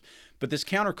through this. But this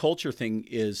counterculture thing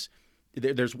is,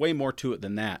 there's way more to it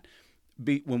than that.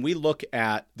 When we look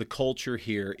at the culture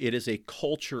here, it is a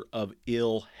culture of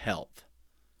ill health.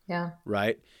 Yeah.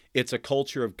 Right? It's a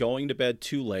culture of going to bed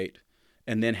too late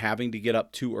and then having to get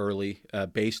up too early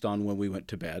based on when we went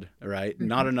to bed, right? Mm-hmm.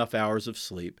 Not enough hours of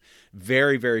sleep.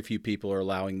 Very, very few people are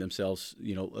allowing themselves,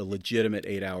 a legitimate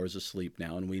 8 hours of sleep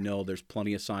now. And we know there's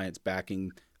plenty of science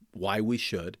backing why we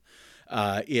should.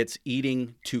 It's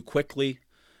eating too quickly.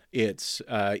 It's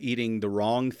eating the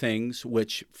wrong things,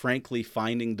 which frankly,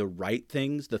 finding the right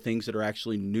things, the things that are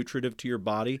actually nutritive to your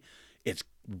body, it's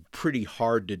pretty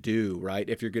hard to do, right?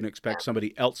 If you're going to expect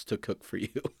somebody else to cook for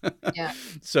you.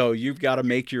 So you've got to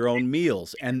make your own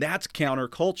meals. And that's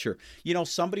counterculture.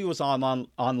 Somebody was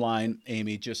online,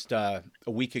 Amy, just a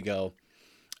week ago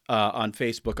on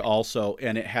Facebook also,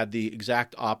 and it had the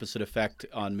exact opposite effect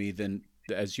on me than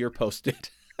as your post did.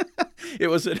 It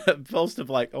was a post of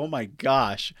like, oh my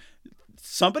gosh,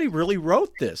 somebody really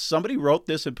wrote this. Somebody wrote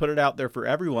this and put it out there for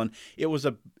everyone. It was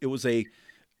a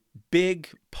big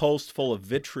post full of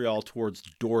vitriol towards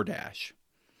DoorDash,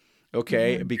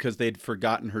 okay, mm-hmm. because they'd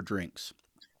forgotten her drinks.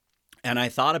 And I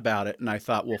thought about it, and I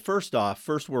thought, well, first off,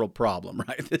 first world problem,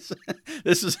 right? This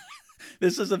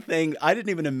is a thing. I didn't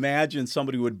even imagine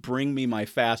somebody would bring me my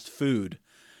fast food.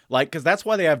 Because that's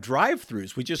why they have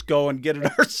drive-thrus. We just go and get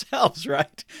it ourselves,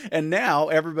 right? And now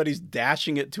everybody's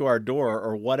dashing it to our door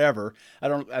or whatever. I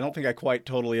don't think I quite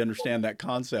totally understand that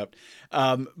concept.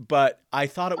 But I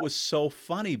thought it was so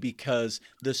funny because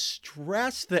the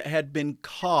stress that had been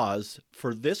caused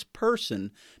for this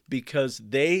person because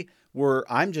they were,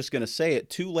 I'm just going to say it,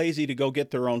 too lazy to go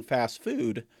get their own fast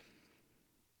food.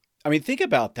 I mean, think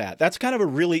about that. That's kind of a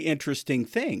really interesting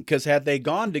thing because had they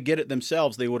gone to get it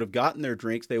themselves, they would have gotten their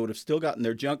drinks, they would have still gotten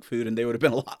their junk food, and they would have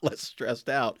been a lot less stressed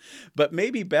out. But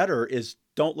maybe better is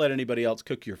don't let anybody else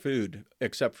cook your food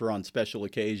except for on special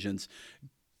occasions.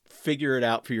 Figure it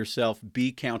out for yourself.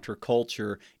 Be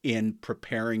counterculture in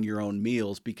preparing your own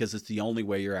meals because it's the only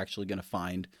way you're actually going to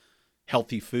find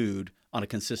healthy food on a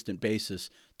consistent basis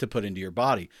to put into your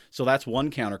body. So that's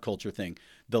one counterculture thing.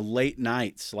 The late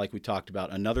nights, like we talked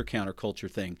about, another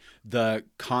counterculture thing. The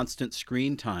constant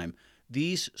screen time.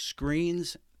 These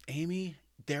screens, Amy,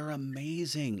 they're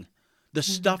amazing. The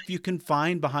stuff you can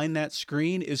find behind that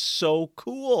screen is so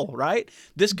cool, right?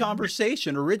 This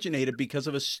conversation originated because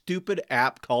of a stupid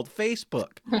app called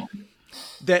Facebook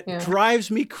that drives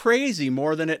me crazy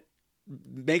more than it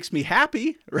makes me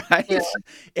happy, right?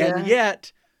 And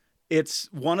yet it's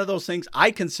one of those things.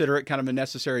 I consider it kind of a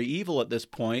necessary evil at this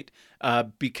point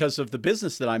because of the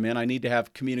business that I'm in. I need to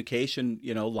have communication,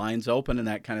 lines open and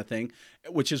that kind of thing,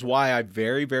 which is why I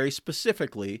very, very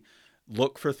specifically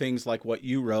look for things like what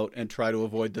you wrote and try to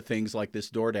avoid the things like this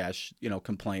DoorDash,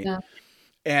 complaint. Yeah.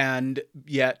 And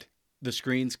yet the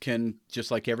screens can,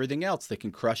 just like everything else, they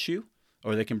can crush you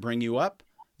or they can bring you up.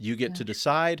 You get to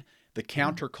decide. The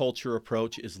counterculture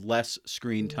approach is less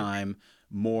screen time,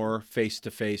 more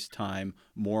face-to-face time,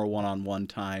 more one-on-one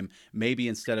time. Maybe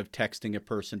instead of texting a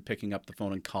person, picking up the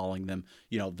phone and calling them,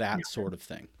 that sort of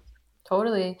thing.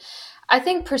 Totally. I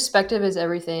think perspective is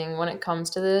everything when it comes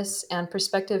to this. And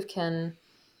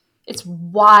it's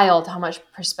wild how much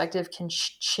perspective can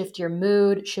shift your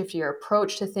mood, shift your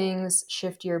approach to things,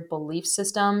 shift your belief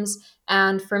systems.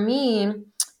 And for me,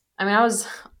 I was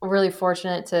really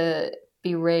fortunate to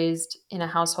be raised in a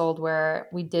household where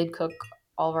we did cook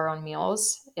all of our own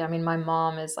meals. My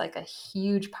mom is like a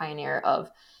huge pioneer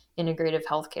of integrative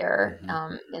healthcare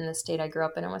in the state I grew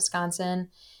up in Wisconsin,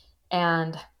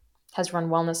 and has run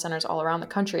wellness centers all around the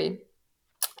country.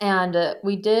 And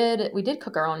we did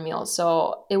cook our own meals.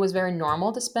 So it was very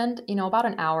normal to spend, about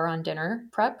an hour on dinner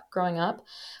prep growing up.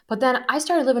 But then I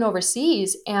started living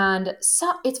overseas, and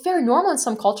so it's very normal in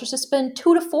some cultures to spend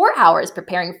 2 to 4 hours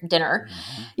preparing for dinner.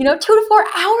 2 to 4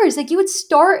 hours. Like you would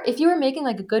start, if you were making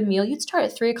like a good meal, you'd start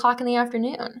at 3:00 in the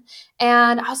afternoon.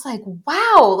 And I was like,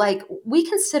 wow, like we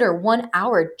consider 1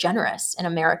 hour generous in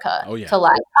America. Oh, yeah. To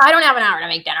like, I don't have an hour to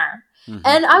make dinner. Mm-hmm.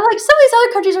 And I'm like, some of these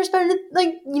other countries are spending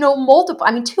like, multiple.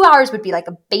 I mean, 2 hours would be like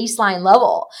a baseline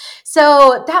level.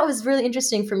 So that was really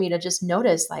interesting for me to just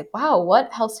notice, like, wow, what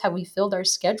else have we filled our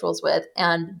schedules with?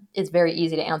 And it's very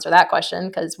easy to answer that question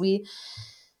because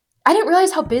I didn't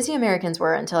realize how busy Americans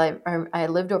were until I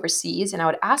lived overseas, and I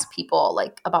would ask people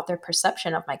like about their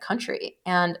perception of my country.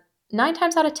 And 9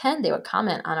 times out of 10, they would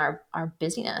comment on our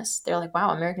busyness. They're like, wow,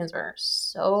 Americans are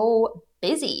so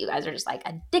busy. You guys are just like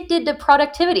addicted to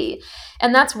productivity.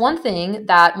 And that's one thing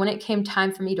that when it came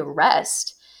time for me to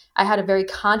rest, I had to very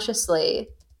consciously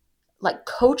like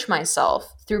coach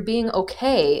myself through being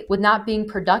okay with not being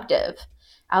productive.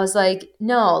 I was like,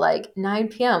 no, like 9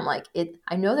 p.m., like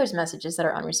I know there's messages that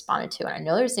are unresponded to and I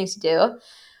know there's things to do,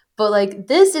 but like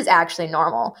this is actually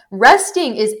normal.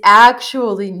 Resting is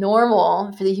actually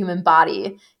normal for the human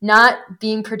body, not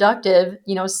being productive,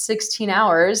 16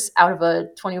 hours out of a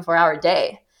 24-hour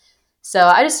day. So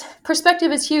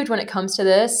perspective is huge when it comes to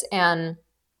this. And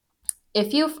I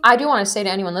do want to say to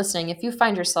anyone listening, if you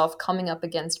find yourself coming up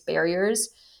against barriers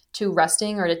to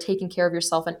resting or to taking care of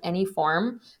yourself in any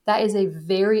form, that is a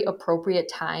very appropriate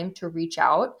time to reach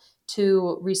out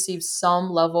to receive some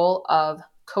level of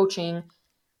coaching,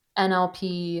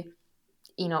 NLP,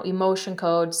 emotion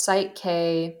code, Psych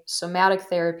K, somatic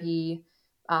therapy,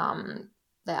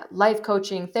 that life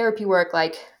coaching, therapy work.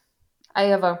 Like I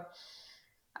have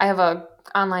a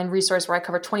online resource where I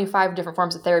cover 25 different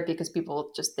forms of therapy because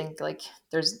people just think like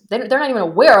they're not even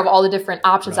aware of all the different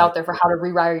options Right. out there for how to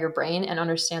rewire your brain and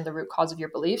understand the root cause of your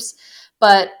beliefs.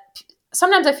 But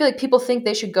sometimes I feel like people think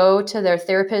they should go to their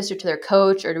therapist or to their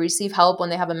coach or to receive help when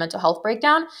they have a mental health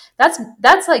breakdown.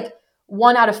 That's like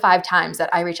 1 out of 5 times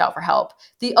that I reach out for help.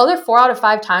 The other 4 out of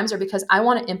 5 times are because I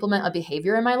want to implement a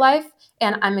behavior in my life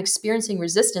and I'm experiencing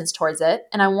resistance towards it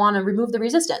and I want to remove the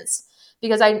resistance.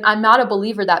 Because I'm not a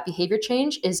believer that behavior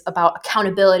change is about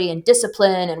accountability and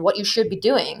discipline and what you should be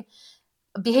doing.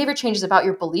 Behavior change is about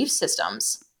your belief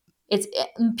systems.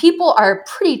 People are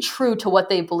pretty true to what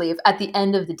they believe at the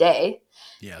end of the day.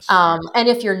 Yes. And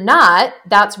if you're not,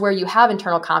 that's where you have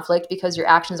internal conflict because your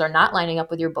actions are not lining up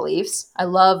with your beliefs. I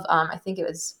love, I think it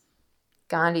was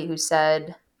Gandhi who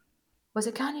said, was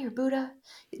it Gandhi or Buddha?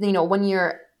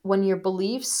 When your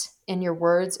beliefs and your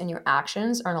words and your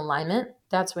actions are in alignment,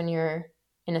 that's when you're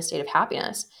in a state of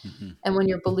happiness. Mm-hmm. And when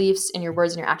your beliefs and your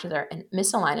words and your actions are in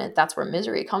misalignment, that's where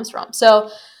misery comes from. So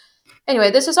anyway,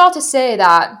 this is all to say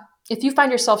that if you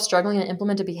find yourself struggling to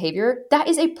implement a behavior, that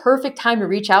is a perfect time to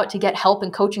reach out to get help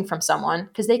and coaching from someone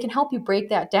because they can help you break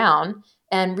that down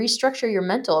and restructure your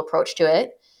mental approach to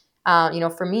it.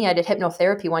 For me, I did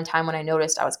hypnotherapy one time when I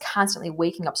noticed I was constantly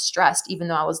waking up stressed, even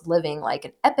though I was living like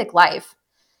an epic life.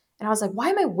 And I was like, why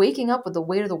am I waking up with the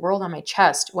weight of the world on my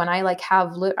chest when I like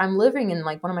I'm living in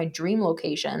like one of my dream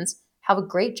locations, have a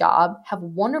great job, have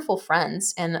wonderful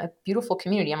friends and a beautiful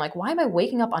community. I'm like, why am I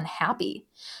waking up unhappy?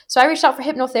 So I reached out for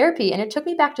hypnotherapy and it took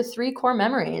me back to 3 core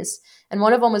memories. And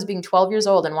one of them was being 12 years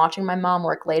old and watching my mom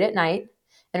work late at night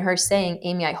and her saying,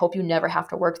 Amy, I hope you never have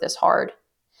to work this hard.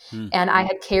 Hmm. And I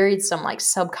had carried some like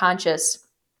subconscious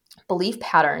belief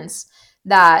patterns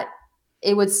that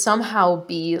it would somehow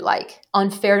be like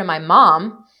unfair to my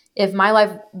mom if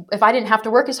I didn't have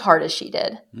to work as hard as she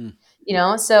did.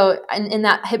 So in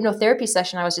that hypnotherapy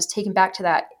session, I was just taken back to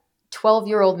that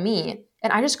 12-year-old me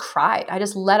and I just cried. I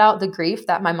just let out the grief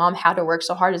that my mom had to work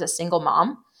so hard as a single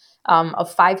mom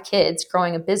of 5 kids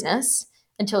growing a business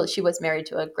until she was married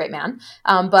to a great man.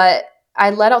 But I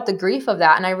let out the grief of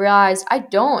that and I realized I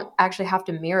don't actually have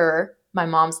to mirror my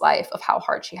mom's life of how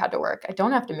hard she had to work. I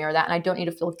don't have to mirror that and I don't need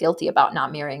to feel guilty about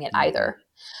not mirroring it either.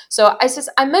 So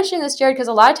I'm mentioning this, Jared, because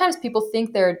a lot of times people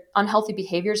think their unhealthy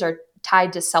behaviors are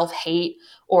tied to self-hate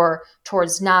or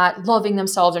towards not loving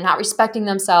themselves or not respecting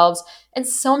themselves. And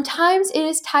sometimes it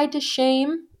is tied to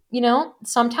shame,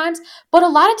 sometimes, but a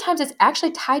lot of times it's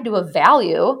actually tied to a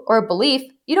value or a belief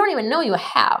you don't even know you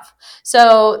have.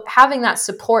 So having that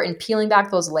support and peeling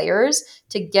back those layers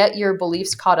to get your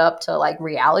beliefs caught up to like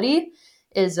reality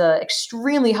is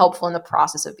extremely helpful in the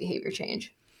process of behavior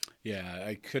change. Yeah,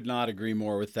 I could not agree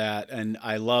more with that. And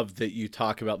I love that you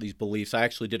talk about these beliefs. I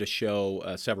actually did a show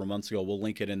several months ago. We'll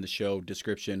link it in the show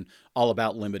description, all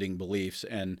about limiting beliefs.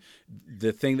 And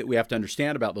the thing that we have to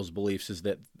understand about those beliefs is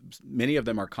that many of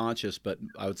them are conscious, but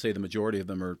I would say the majority of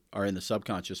them are in the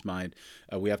subconscious mind.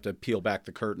 We have to peel back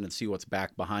the curtain and see what's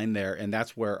back behind there. And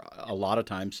that's where a lot of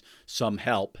times some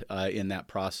help in that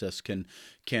process can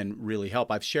really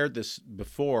help. I've shared this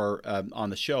before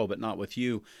on the show, but not with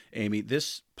you, Amy.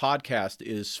 This podcast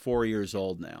is 4 years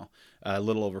old now, a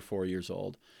little over 4 years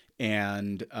old.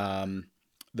 And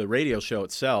the radio show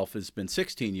itself has been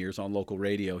 16 years on local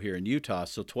radio here in Utah,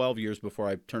 so 12 years before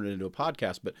I turned it into a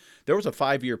podcast. But there was a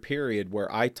 5-year period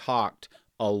where I talked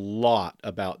a lot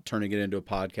about turning it into a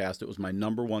podcast. It was my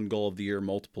number one goal of the year,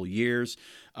 multiple years.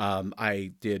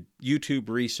 I did YouTube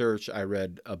research. I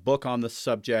read a book on the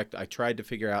subject. I tried to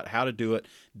figure out how to do it.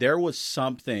 There was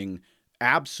something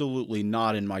absolutely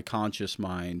not in my conscious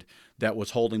mind that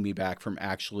was holding me back from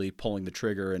actually pulling the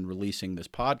trigger and releasing this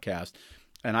podcast.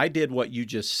 And I did what you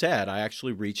just said. I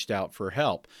actually reached out for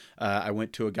help. I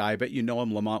went to a guy, I bet you know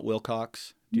him, Lamont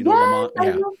Wilcox. Do you know Lamont?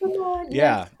 I know Lamont.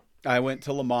 Yeah. Yes. I went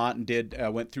to Lamont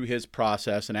and went through his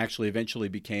process and actually eventually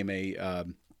became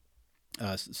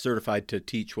certified to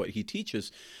teach what he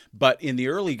teaches. But in the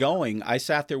early going, I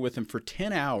sat there with him for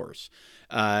 10 hours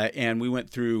and we went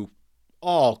through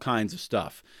all kinds of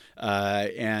stuff.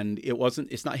 And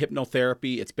it's not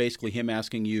hypnotherapy. It's basically him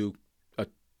asking you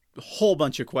a whole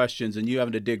bunch of questions and you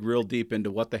having to dig real deep into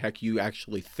what the heck you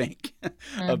actually think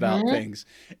about things.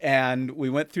 And we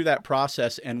went through that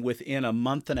process, and within a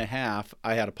month and a half,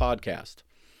 I had a podcast.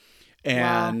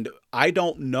 And wow. I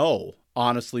don't know,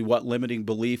 honestly, what limiting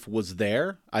belief was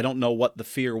there. I don't know what the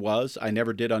fear was. I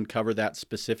never did uncover that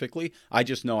specifically. I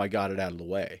just know I got it out of the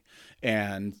way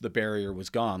and the barrier was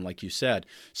gone, like you said.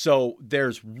 So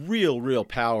there's real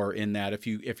power in that.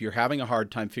 If you're having a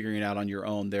hard time figuring it out on your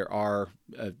own, there are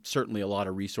certainly a lot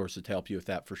of resources to help you with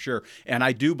that for sure. And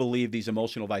I do believe these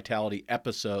emotional vitality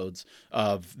episodes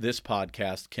of this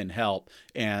podcast can help.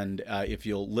 And if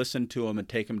you'll listen to them and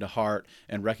take them to heart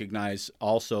and recognize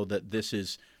also that this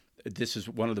is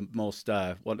one of the most,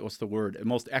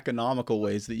 most economical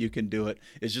ways that you can do it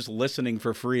is just listening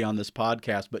for free on this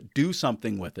podcast, but do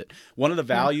something with it. One of the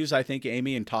values, I think,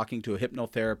 Amy, in talking to a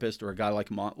hypnotherapist or a guy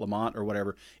like Lamont or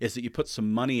whatever, is that you put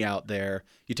some money out there,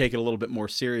 you take it a little bit more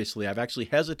seriously. I've actually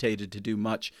hesitated to do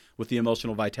much with the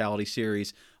Emotional Vitality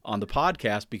series on the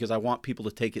podcast because I want people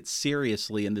to take it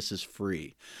seriously, and this is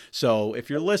free. So if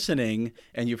you're listening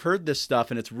and you've heard this stuff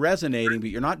and it's resonating,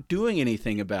 but you're not doing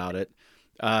anything about it,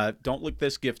 don't look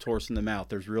this gift horse in the mouth.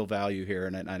 There's real value here,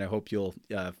 and I hope you'll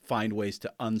find ways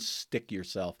to unstick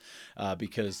yourself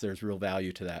because there's real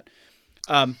value to that.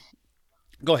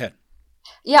 Go ahead.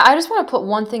 Yeah, I just want to put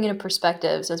one thing into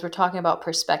perspective since we're talking about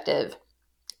perspective.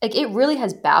 Like, it really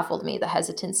has baffled me, the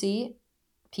hesitancy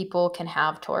people can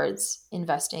have towards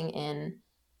investing in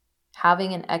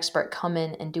having an expert come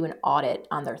in and do an audit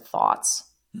on their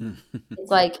thoughts.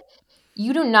 It's like,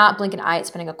 you do not blink an eye at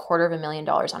spending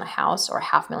 $250,000 on a house or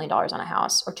 $500,000 on a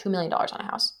house or $2 million on a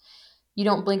house. You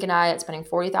don't blink an eye at spending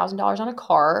 $40,000 on a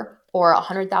car or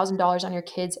 $100,000 on your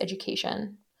kid's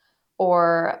education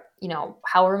or,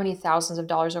 however many thousands of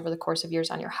dollars over the course of years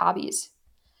on your hobbies.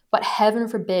 But heaven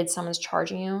forbid someone's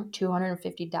charging you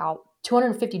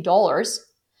 $250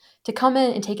 to come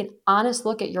in and take an honest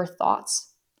look at your thoughts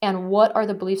and what are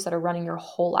the beliefs that are running your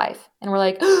whole life. And we're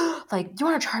like, do you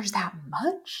want to charge that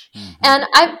much? Mm-hmm. And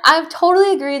I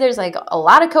totally agree. There's like a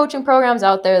lot of coaching programs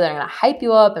out there that are going to hype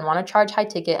you up and want to charge high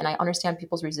ticket. And I understand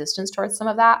people's resistance towards some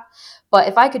of that. But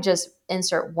if I could just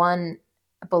insert one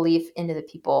belief into the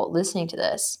people listening to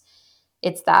this,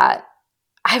 it's that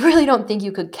I really don't think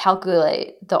you could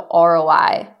calculate the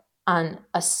ROI on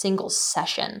a single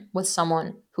session with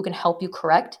someone who can help you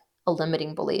correct a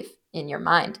limiting belief in your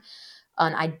mind,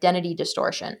 an identity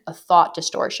distortion, a thought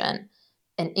distortion,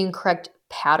 an incorrect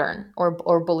pattern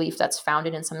or belief that's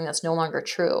founded in something that's no longer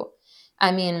true.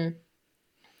 I mean,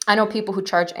 I know people who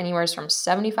charge anywhere from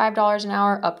 $75 an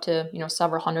hour up to,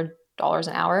 several $100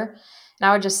 an hour. And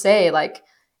I would just say, like,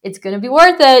 it's going to be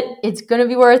worth it. It's going to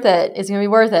be worth it. It's going to be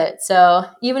worth it. So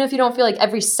even if you don't feel like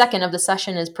every second of the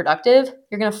session is productive,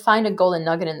 you're going to find a golden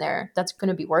nugget in there that's going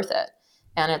to be worth it.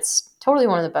 And it's totally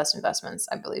one of the best investments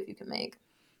I believe you can make.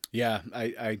 Yeah,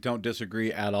 I don't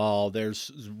disagree at all.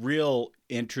 There's real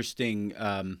interesting,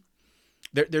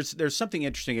 there's something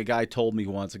interesting a guy told me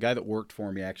once, a guy that worked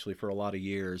for me actually for a lot of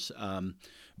years,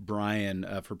 Brian,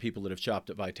 for people that have shopped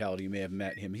at Vitality, you may have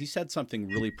met him. He said something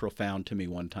really profound to me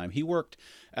one time. He worked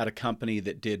at a company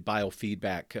that did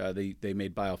biofeedback. They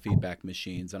made biofeedback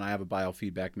machines, and I have a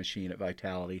biofeedback machine at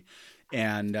Vitality.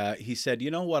 And he said,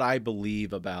 you know what I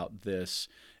believe about this?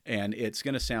 And it's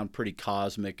going to sound pretty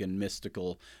cosmic and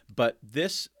mystical, but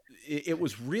it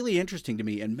was really interesting to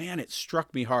me. And man, it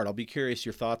struck me hard. I'll be curious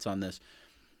your thoughts on this,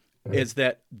 is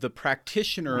that the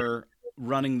practitioner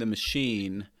running the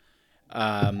machine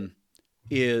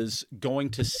is going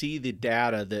to see the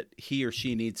data that he or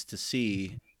she needs to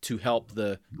see to help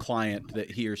the client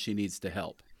that he or she needs to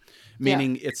help.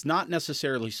 Meaning it's not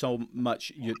necessarily so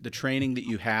much the training that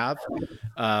you have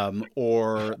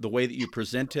or the way that you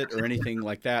present it or anything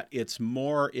like that. It's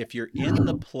more if you're in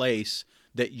the place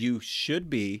that you should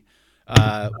be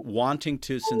wanting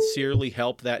to sincerely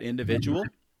help that individual,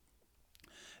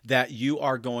 that you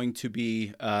are going to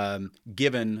be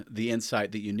given the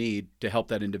insight that you need to help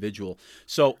that individual.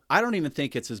 So I don't even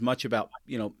think it's as much about,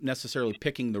 necessarily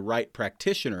picking the right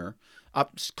practitioner.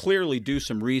 Clearly do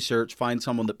some research, find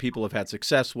someone that people have had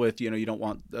success with. You don't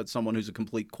want someone who's a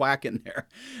complete quack in there.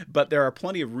 But there are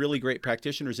plenty of really great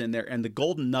practitioners in there, and the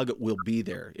golden nugget will be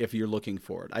there if you're looking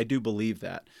for it. I do believe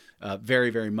that very,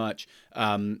 very much.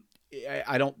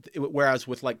 I don't, whereas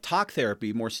with like talk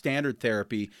therapy, more standard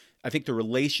therapy, I think the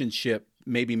relationship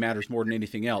maybe matters more than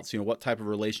anything else. What type of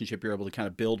relationship you're able to kind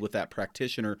of build with that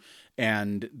practitioner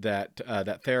and that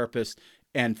therapist,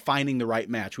 and finding the right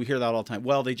match. We hear that all the time.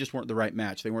 Well, they just weren't the right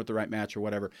match. They weren't the right match or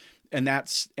whatever. And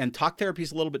talk therapy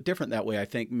is a little bit different that way, I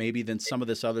think, maybe than some of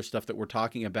this other stuff that we're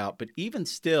talking about. But even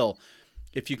still,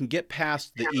 if you can get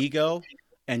past the ego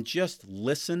and just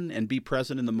listen and be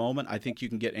present in the moment, I think you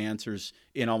can get answers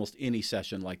in almost any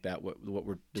session like that, what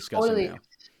we're discussing now.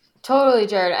 Totally,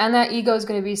 Jared. And that ego is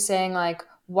going to be saying like,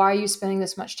 why are you spending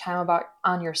this much time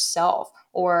on yourself?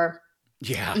 Or,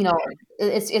 yeah,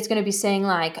 it's going to be saying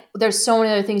like, there's so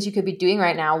many other things you could be doing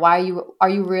right now. Why are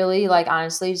you really like,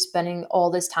 honestly spending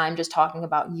all this time just talking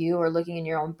about you or looking in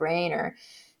your own brain? Or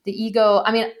the ego?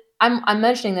 I mean, I'm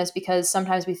mentioning this because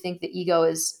sometimes we think the ego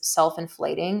is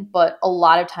self-inflating, but a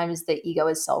lot of times the ego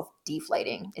is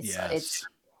self-deflating. It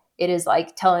is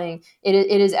like it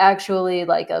is actually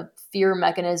like a fear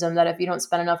mechanism that if you don't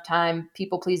spend enough time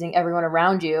people pleasing everyone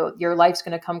around you, your life's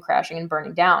going to come crashing and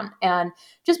burning down. And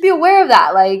just be aware of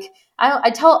that. Like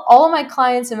I tell all of my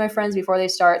clients and my friends before they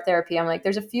start therapy, I'm like,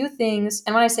 there's a few things.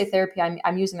 And when I say therapy,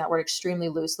 I'm using that word extremely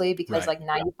loosely because like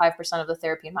 95% of the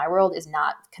therapy in my world is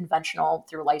not conventional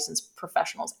through licensed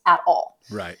professionals at all.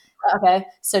 Right. Okay.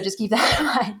 So just keep that in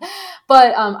mind.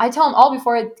 But I tell them all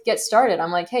before I get started,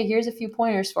 I'm like, hey, here's a few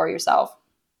pointers for yourself.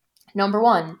 Number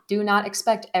one, do not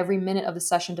expect every minute of the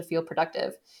session to feel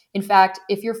productive. In fact,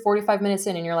 if you're 45 minutes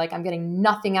in and you're like, I'm getting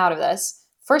nothing out of this,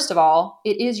 first of all,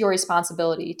 it is your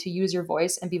responsibility to use your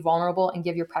voice and be vulnerable and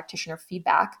give your practitioner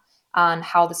feedback on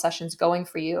how the session's going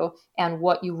for you and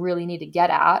what you really need to get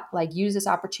at. Like use this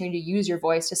opportunity to use your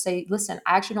voice to say, listen,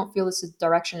 I actually don't feel this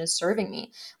direction is serving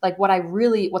me. Like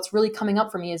what's really coming up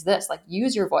for me is this, like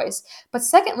use your voice. But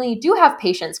secondly, do have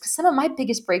patience, because some of my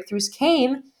biggest breakthroughs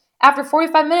came after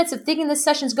 45 minutes of thinking this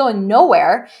session's going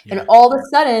nowhere. Yeah. And all of a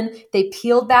sudden they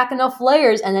peeled back enough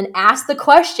layers and then asked the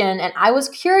question. And I was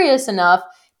curious enough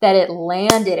that it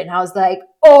landed. And I was like,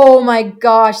 oh my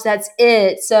gosh, that's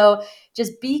it. So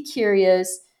just be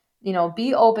curious,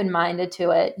 be open-minded to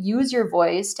it. Use your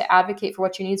voice to advocate for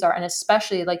what your needs are. And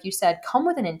especially, like you said, come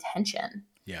with an intention.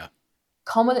 Yeah.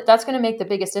 Come with it. That's going to make the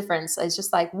biggest difference. It's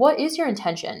just like, what is your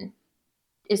intention?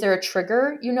 Is there a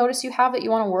trigger you notice you have that you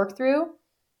want to work through?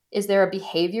 Is there a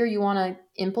behavior you want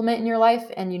to implement in your life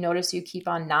and you notice you keep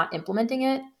on not implementing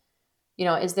it? Do you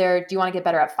want to get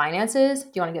better at finances?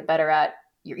 Do you want to get better at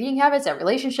your eating habits, at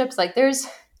relationships? Like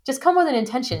just come with an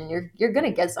intention and you're going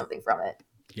to get something from it.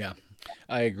 Yeah,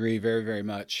 I agree very, very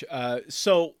much.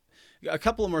 So a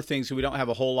couple of more things. We don't have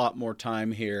a whole lot more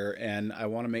time here, and I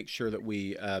want to make sure that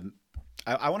we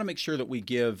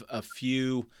give a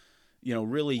few,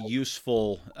 really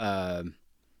useful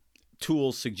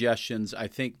tools, suggestions. I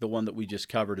think the one that we just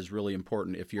covered is really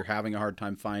important. If you're having a hard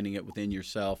time finding it within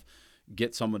yourself,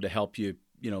 get someone to help you,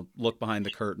 look behind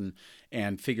the curtain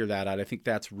and figure that out. I think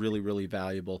that's really, really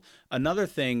valuable. Another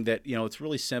thing that, it's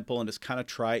really simple and it's kind of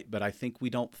trite, but I think we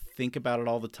don't think about it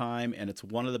all the time. And it's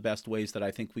one of the best ways that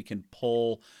I think we can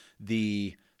pull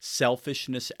the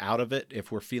selfishness out of it.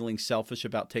 If we're feeling selfish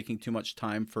about taking too much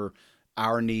time for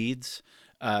our needs,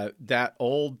 that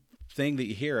old thing that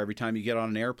you hear every time you get on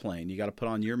an airplane, you got to put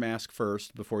on your mask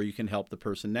first before you can help the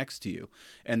person next to you.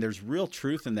 And there's real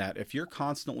truth in that. If you're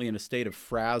constantly in a state of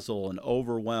frazzle and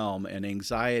overwhelm and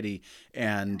anxiety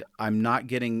and I'm not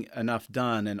getting enough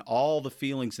done and all the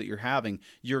feelings that you're having,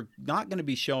 you're not going to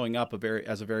be showing up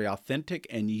as a very authentic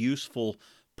and useful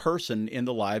person in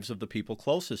the lives of the people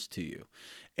closest to you.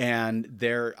 And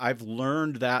I've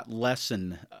learned that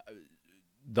lesson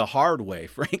the hard way,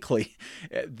 frankly,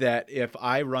 that if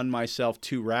I run myself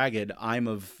too ragged, I'm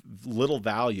of little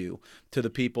value to the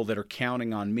people that are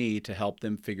counting on me to help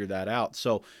them figure that out.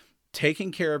 So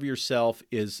taking care of yourself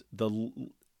is the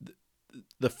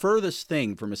furthest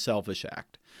thing from a selfish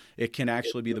act. It can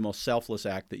actually be the most selfless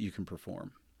act that you can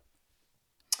perform.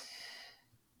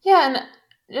 Yeah, and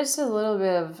just a little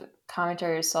bit of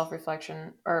commentary,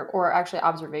 self-reflection, or actually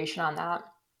observation on that.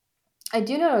 I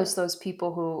do notice those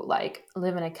people who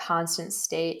live in a constant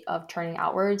state of turning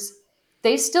outwards.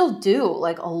 they still do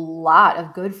like a lot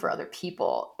of good for other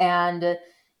people. And,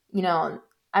 you know,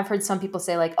 I've heard some people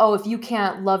say like, oh, if you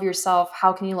can't love yourself,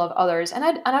 how can you love others? And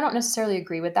I don't necessarily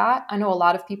agree with that. I know a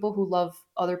lot of people who love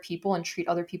other people and treat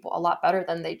other people a lot better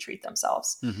than they treat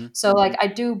themselves. Mm-hmm. So like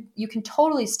you can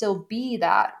totally still be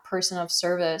that person of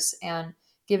service and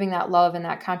giving that love and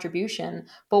that contribution.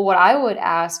 But what I would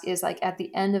ask is like at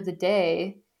the end of the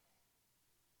day,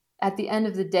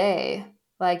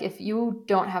 like if you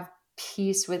don't have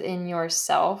peace within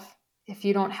yourself, if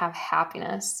you don't have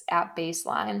happiness at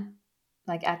baseline,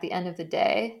 like at the end of the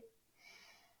day,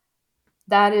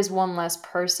 that is one less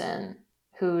person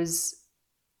who's,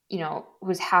 you know,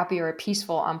 who's happy or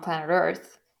peaceful on planet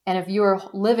Earth. And if you're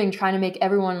living trying to make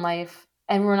everyone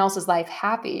else's life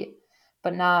happy,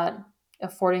 but not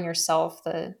affording yourself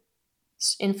the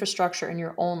infrastructure in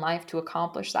your own life to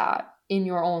accomplish that in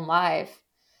your own life,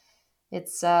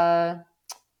 it's I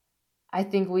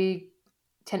think we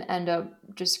can end up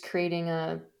just creating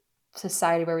a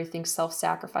society where we think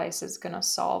self-sacrifice is going to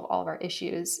solve all of our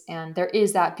issues. And there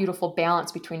is that beautiful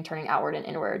balance between turning outward and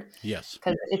inward. Yes.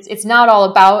 Because it's not all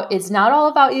about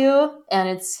you, and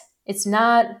it's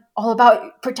not all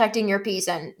about protecting your peace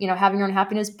and, you know, having your own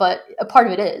happiness, but a part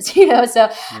of it is, you know. So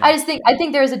Yeah. I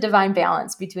think there is a divine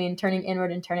balance between turning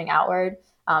inward and turning outward.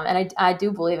 And I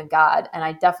do believe in God, and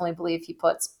I definitely believe He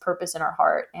puts purpose in our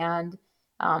heart. And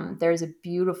there's a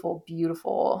beautiful,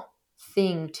 beautiful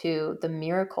thing to the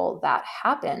miracle that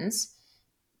happens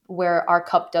where our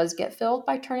cup does get filled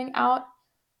by turning out.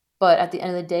 But at the end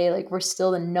of the day, like, we're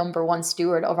still the number one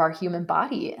steward of our human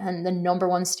body and the number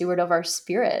one steward of our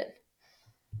spirit.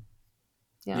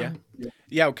 Yeah.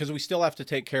 Yeah, because we still have to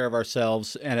take care of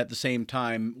ourselves. And at the same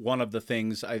time, one of the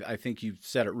things, I think you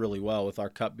said it really well, with our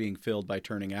cup being filled by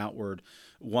turning outward,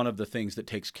 one of the things that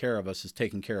takes care of us is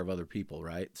taking care of other people,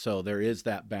 right? So there is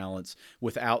that balance.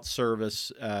 Without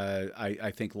service,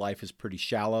 I think life is pretty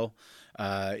shallow,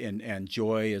 and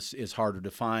joy is harder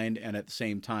to find. And at the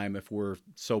same time, if we're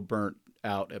so burnt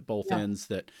out at both ends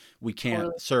that we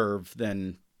can't serve,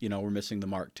 then we're missing the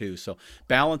mark too. So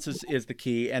balance is the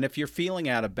key. And if you're feeling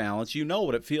out of balance, you know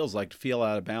what it feels like to feel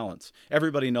out of balance.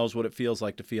 Everybody knows what it feels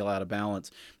like to feel out of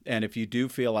balance. And if you do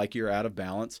feel like you're out of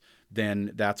balance,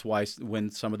 then that's why when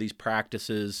some of these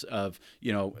practices of,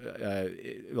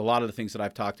 a lot of the things that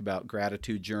I've talked about,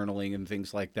 gratitude journaling and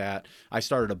things like that, I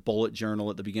started a bullet journal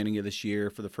at the beginning of this year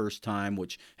for the first time,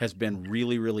 which has been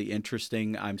really, really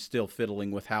interesting. I'm still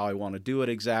fiddling with how I want to do it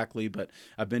exactly, but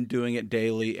I've been doing it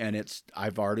daily, and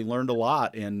I've already learned a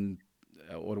lot in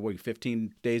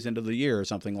 15 days into the year or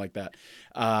something like that.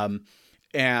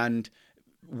 And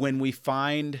when we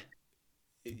find,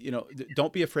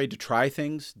 don't be afraid to try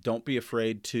things. Don't be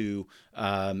afraid to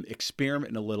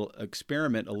experiment a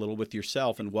little with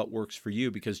yourself and what works for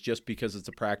you, because just because it's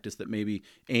a practice that maybe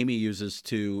Amy uses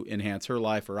to enhance her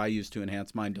life or I use to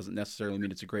enhance mine doesn't necessarily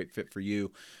mean it's a great fit for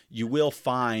you. You will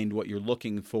find what you're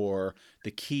looking for.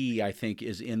 The key, I think,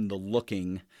 is in the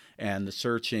looking and the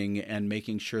searching and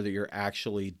making sure that you're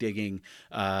actually digging,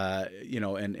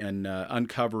 and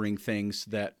uncovering things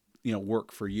that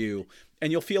work for you.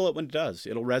 And you'll feel it when it does.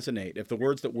 It'll resonate. If the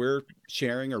words that we're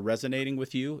sharing are resonating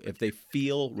with you, if they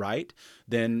feel right,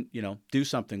 then, do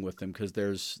something with them, because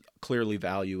there's clearly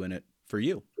value in it for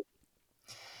you.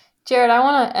 Jared, I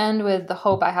want to end with the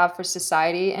hope I have for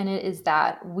society, and it is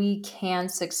that we can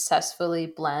successfully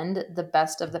blend the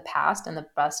best of the past and the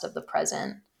best of the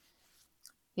present.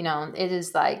 It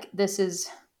is like, this is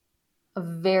a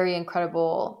very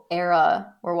incredible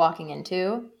era we're walking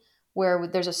into, where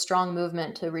there's a strong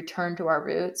movement to return to our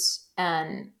roots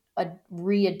and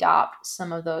readopt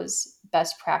some of those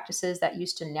best practices that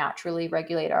used to naturally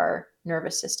regulate our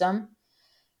nervous system.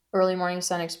 Early morning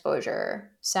sun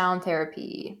exposure, sound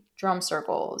therapy, drum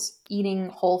circles, eating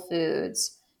whole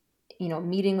foods,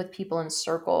 meeting with people in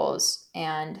circles.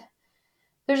 And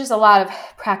there's just a lot of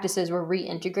practices we're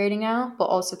reintegrating now, but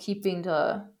also looking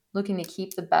to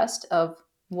keep the best of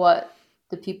what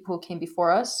the people who came before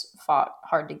us fought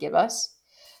hard to give us.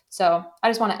 So I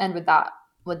just want to end with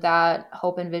that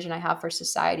hope and vision I have for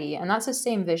society. And that's the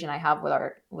same vision I have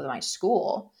with my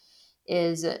school.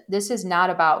 This is not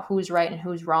about who's right and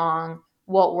who's wrong,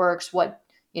 what works,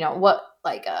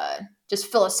 just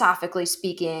philosophically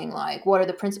speaking, like, what are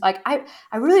the principles? Like,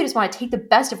 I really just want to take the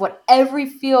best of what every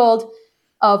field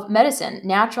of medicine,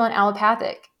 natural and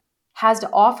allopathic, has to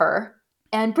offer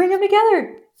and bring them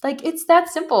together. Like, it's that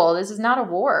simple. This is not a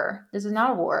war.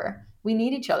 We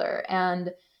need each other.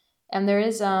 And there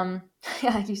is,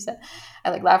 like you said,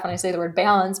 I laugh when I say the word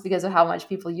balance because of how much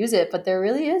people use it, but there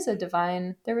really is a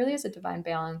divine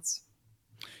balance.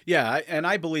 Yeah, and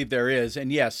I believe there is.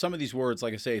 And yes, some of these words,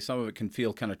 like I say, some of it can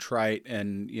feel kind of trite,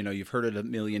 and you've heard it a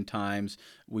million times.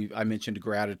 I mentioned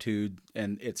gratitude,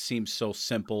 and it seems so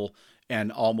simple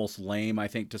and almost lame, I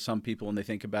think, to some people when they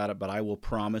think about it. But I will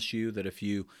promise you that if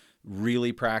you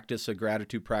really practice a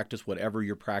gratitude practice, whatever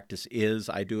your practice is,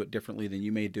 I do it differently than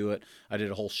you may do it. I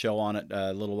did a whole show on it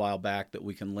a little while back that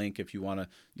we can link if you want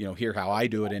to, hear how I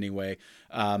do it anyway.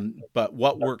 But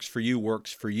what works for you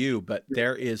works for you. But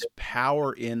there is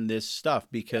power in this stuff,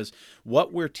 because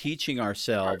what we're teaching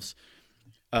ourselves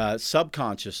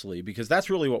subconsciously, because that's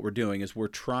really what we're doing, is we're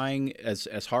trying as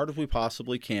hard as we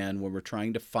possibly can, when we're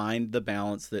trying to find the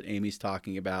balance that Amy's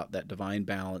talking about, that divine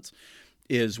balance,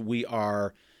 is we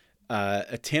are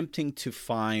attempting to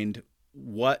find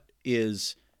what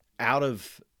is out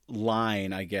of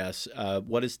line, I guess,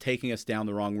 what is taking us down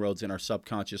the wrong roads in our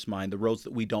subconscious mind, the roads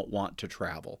that we don't want to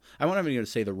travel. I'm not even going to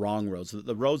say the wrong roads,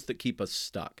 the roads that keep us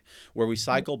stuck, where we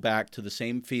cycle back to the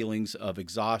same feelings of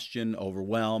exhaustion,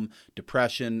 overwhelm,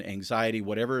 depression, anxiety,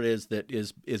 whatever it is that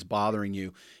is bothering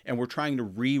you. And we're trying to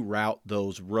reroute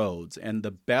those roads. And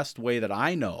the best way that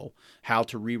I know how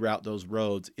to reroute those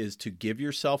roads is to give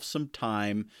yourself some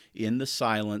time in the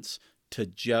silence to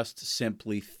just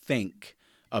simply think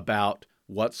about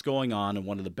what's going on. And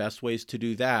one of the best ways to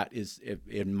do that is,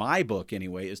 in my book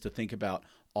anyway, is to think about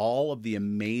all of the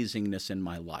amazingness in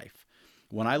my life.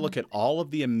 When I look at all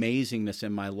of the amazingness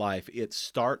in my life, it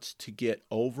starts to get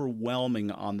overwhelming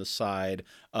on the side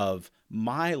of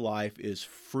my life is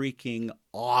freaking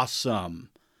awesome,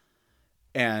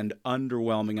 and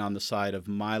underwhelming on the side of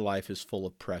my life is full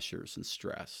of pressures and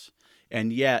stress.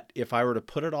 And yet, if I were to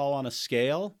put it all on a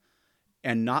scale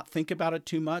and not think about it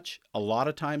too much, a lot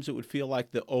of times it would feel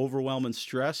like the overwhelm and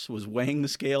stress was weighing the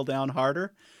scale down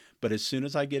harder. But as soon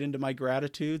as I get into my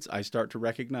gratitudes, I start to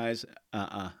recognize,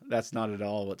 that's not at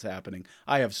all what's happening.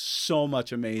 I have so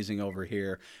much amazing over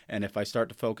here. And if I start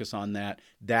to focus on that,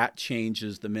 that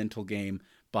changes the mental game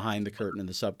behind the curtain in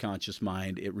the subconscious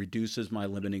mind. It reduces my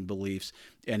limiting beliefs,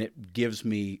 and it gives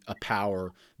me a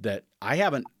power that I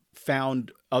haven't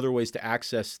found other ways to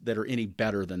access that are any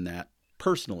better than that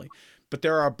personally. But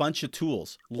there are a bunch of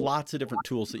tools, lots of different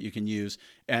tools that you can use.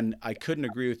 And I couldn't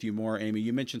agree with you more, Amy.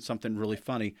 You mentioned something really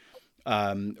funny,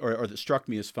 or that struck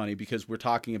me as funny, because we're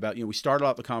talking about, we started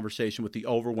out the conversation with the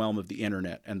overwhelm of the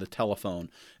internet and the telephone,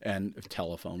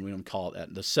 we don't call it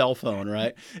that, the cell phone,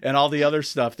 right? And all the other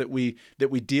stuff that we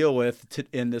deal with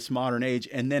in this modern age.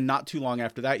 And then not too long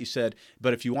after that, you said,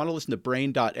 but if you want to listen to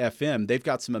brain.fm, they've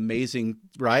got some amazing,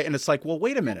 right? And it's like, well,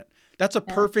 wait a minute. That's a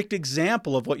perfect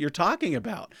example of what you're talking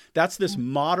about. That's this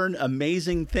modern,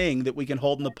 amazing thing that we can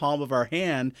hold in the palm of our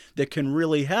hand that can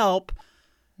really help,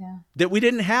 that we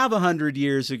didn't have 100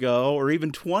 years ago or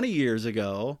even 20 years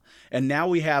ago. And now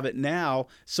we have it now.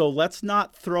 So let's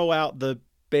not throw out the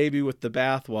baby with the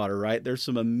bathwater, right? There's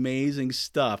some amazing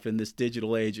stuff in this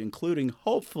digital age, including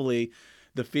hopefully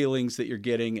the feelings that you're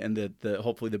getting, and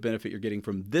hopefully the benefit you're getting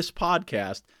from this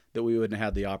podcast that we wouldn't have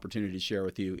had the opportunity to share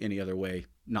with you any other way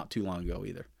not too long ago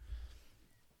either.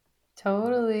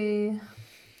 Totally.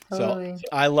 So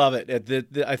I love it.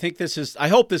 I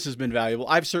hope this has been valuable.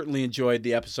 I've certainly enjoyed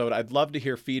the episode. I'd love to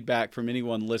hear feedback from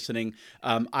anyone listening.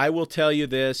 I will tell you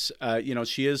this,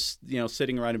 she is,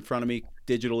 sitting right in front of me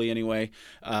digitally anyway.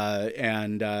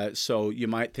 So you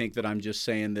might think that I'm just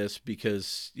saying this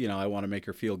because, I want to make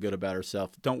her feel good about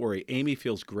herself. Don't worry. Amy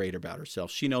feels great about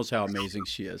herself. She knows how amazing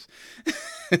she is.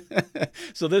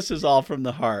 So this is all from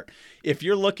the heart. If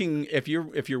you're wanting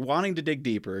to dig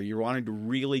deeper, you're wanting to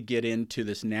really get into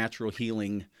this natural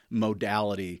healing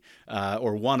modality,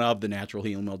 or one of the natural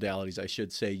healing modalities, I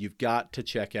should say, you've got to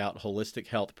check out holistic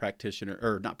health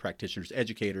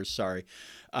educators. Sorry.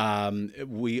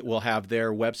 We will have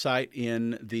their website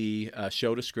in the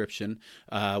show description.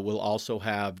 We'll also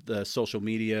have the social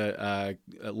media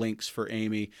links for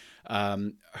Amy.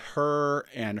 Her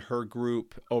and her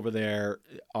group over there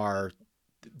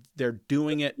they're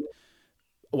doing it.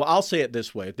 Well, I'll say it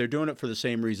this way. They're doing it for the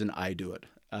same reason I do it.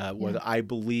 What I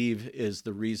believe is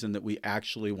the reason that we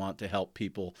actually want to help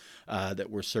people that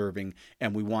we're serving.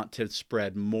 And we want to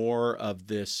spread more of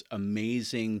this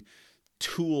amazing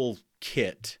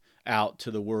toolkit out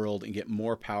to the world and get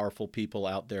more powerful people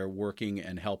out there working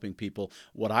and helping people.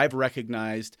 What I've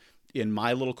recognized in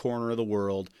my little corner of the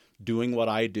world doing what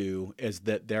I do is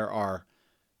that there are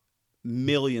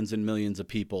millions and millions of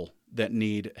people that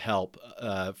need help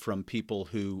from people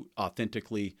who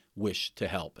authentically wish to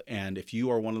help. And if you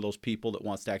are one of those people that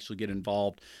wants to actually get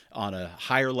involved on a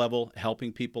higher level,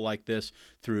 helping people like this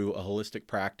through a holistic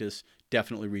practice,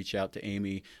 definitely reach out to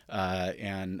Amy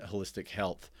and Holistic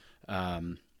Health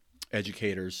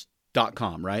Educators.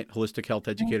 .com, right?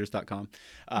 holistichealtheducators.com,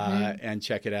 and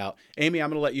check it out. Amy, I'm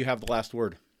going to let you have the last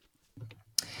word.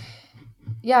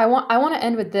 Yeah, I want to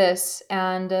end with this,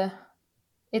 and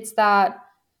it's that,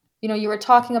 you were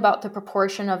talking about the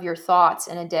proportion of your thoughts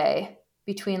in a day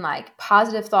between like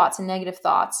positive thoughts and negative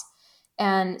thoughts.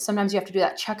 And sometimes you have to do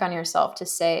that check on yourself to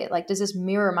say, like, does this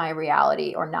mirror my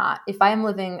reality or not? If I am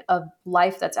living a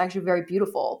life that's actually very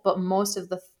beautiful, but most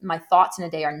of my thoughts in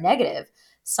a day are negative,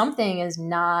 something is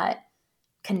not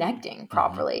connecting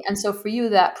properly. And so for you,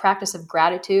 that practice of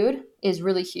gratitude is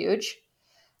really huge.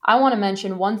 I want to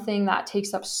mention one thing that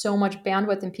takes up so much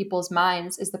bandwidth in people's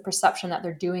minds is the perception that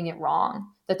they're doing it wrong,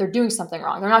 that they're doing something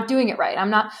wrong. They're not doing it right. I'm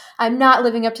not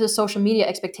living up to the social media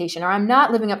expectation, or I'm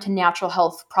not living up to natural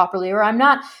health properly, or I'm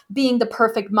not being the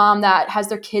perfect mom that has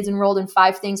their kids enrolled in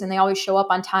 5 things and they always show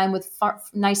up on time with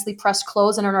nicely pressed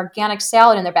clothes and an organic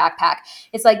salad in their backpack.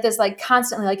 It's like this, like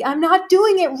constantly like, I'm not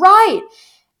doing it right.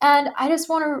 And I just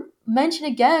want to mention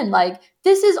again, like,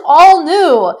 this is all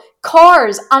new.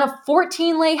 Cars on a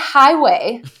 14-lane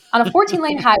highway,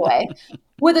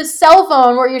 with a cell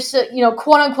phone where you're,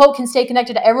 quote unquote, can stay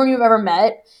connected to everyone you've ever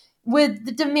met, with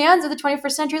the demands of the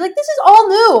 21st century. Like, this is all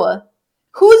new.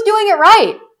 Who's doing it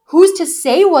right? Who's to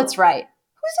say what's right?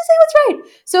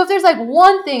 So if there's like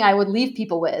one thing I would leave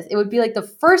people with, it would be like the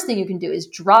first thing you can do is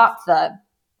drop the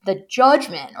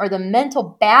judgment or the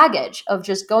mental baggage of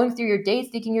just going through your day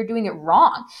thinking you're doing it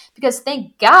wrong. Because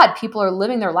thank God people are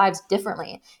living their lives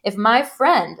differently. If my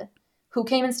friend who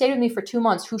came and stayed with me for 2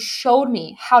 months, who showed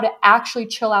me how to actually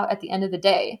chill out at the end of the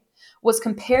day, was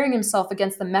comparing himself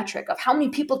against the metric of how many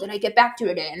people did I get back to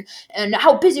today, and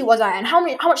how busy was I, and how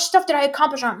much stuff did I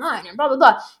accomplish online, and blah, blah,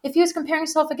 blah. If he was comparing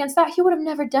himself against that, he would have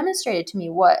never demonstrated to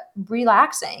me what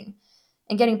relaxing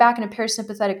and getting back in a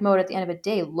parasympathetic mode at the end of a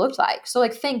day looked like. So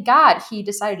like, thank God he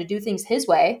decided to do things his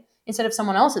way instead of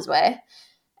someone else's way.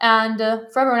 And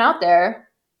for everyone out there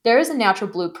is a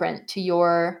natural blueprint to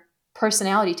your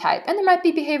personality type. And there might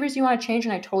be behaviors you want to change,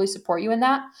 and I totally support you in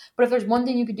that. But if there's one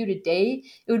thing you could do today,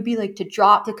 it would be like to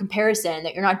drop the comparison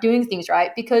that you're not doing things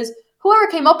right, because whoever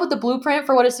came up with the blueprint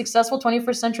for what a successful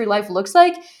 21st century life looks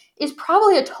like is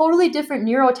probably a totally different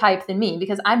neurotype than me,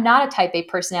 because I'm not a type A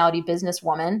personality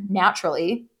businesswoman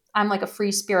naturally. I'm like a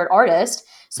free spirit artist.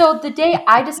 So the day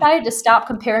I decided to stop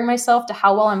comparing myself to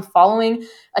how well I'm following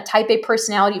a type A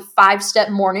personality 5-step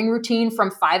morning routine from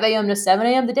 5 a.m. to 7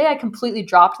 a.m., the day I completely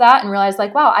dropped that and realized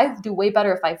like, wow, I do way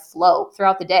better if I flow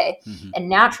throughout the day and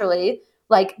naturally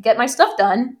like get my stuff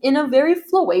done in a very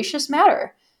flowacious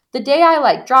manner. The day I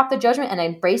like dropped the judgment and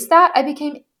embraced that, I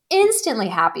became instantly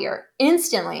happier,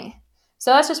 instantly.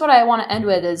 So that's just what I want to end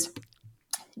with is,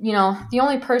 the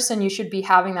only person you should be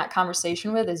having that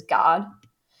conversation with is God.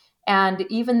 And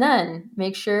even then,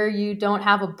 make sure you don't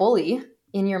have a bully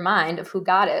in your mind of who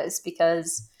God is,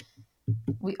 because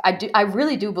I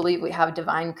really do believe we have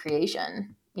divine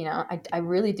creation. I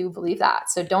really do believe that.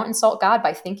 So don't insult God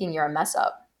by thinking you're a mess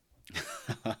up.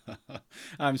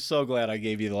 I'm so glad I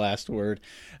gave you the last word.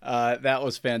 That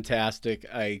was fantastic.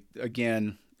 I,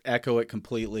 again, echo it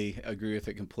completely, agree with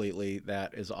it completely.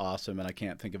 That is awesome, and I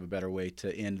can't think of a better way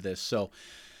to end this. So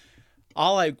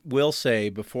all I will say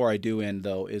before I do end,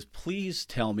 though, is please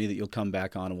tell me that you'll come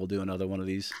back on and we'll do another one of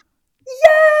these.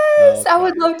 Yes, okay. I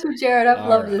would love to, Jared. I've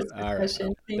loved this All discussion.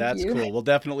 right. Thank That's you. cool. We'll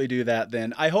definitely do that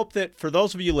then. I hope that for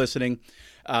those of you listening,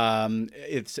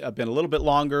 it's been a little bit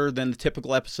longer than the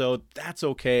typical episode. That's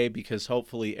okay, because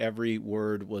hopefully every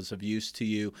word was of use to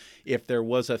you. If there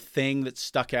was a thing that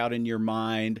stuck out in your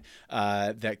mind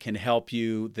that can help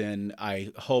you, then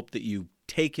I hope that you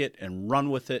take it and run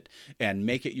with it and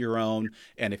make it your own.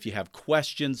 And if you have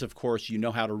questions, of course, you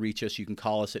know how to reach us. You can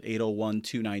call us at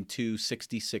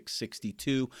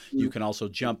 801-292-6662. You can also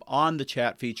jump on the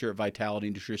chat feature at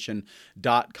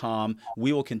vitalitynutrition.com.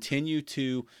 We will continue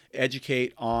to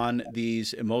educate on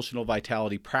these emotional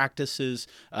vitality practices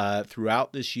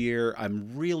throughout this year.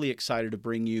 I'm really excited to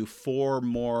bring you 4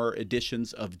 more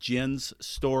editions of Jen's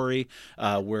story,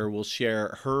 where we'll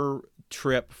share her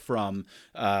trip from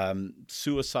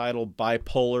suicidal,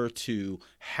 bipolar to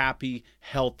happy,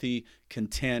 healthy,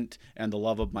 content, and the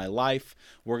love of my life.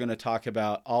 We're going to talk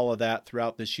about all of that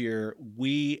throughout this year.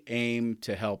 We aim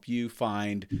to help you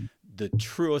find the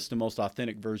truest and most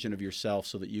authentic version of yourself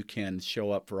so that you can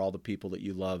show up for all the people that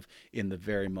you love in the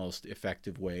very most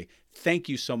effective way. Thank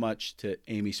you so much to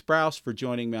Amy Sprouse for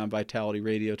joining me on Vitality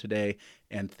Radio today,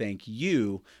 and thank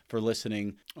you for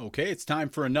listening. Okay, it's time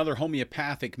for another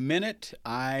homeopathic minute.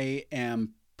 I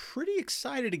am pretty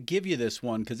excited to give you this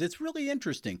one because it's really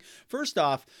interesting. First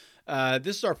off,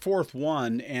 this is our 4th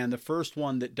one, and the first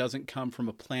one that doesn't come from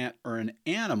a plant or an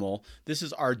animal. This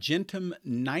is Argentum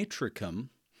nitricum.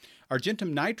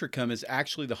 Argentum nitricum is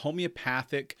actually the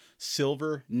homeopathic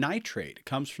silver nitrate. It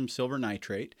comes from silver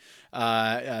nitrate,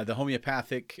 the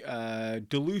homeopathic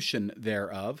dilution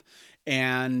thereof,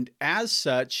 and as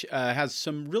such has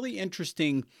some really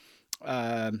interesting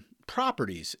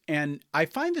properties. And I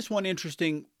find this one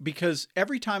interesting because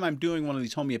every time I'm doing one of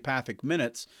these homeopathic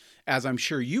minutes, as I'm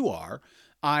sure you are,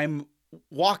 I'm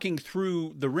walking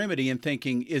through the remedy and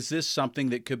thinking, is this something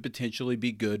that could potentially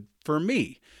be good for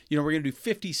me? You know, we're going to do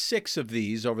 56 of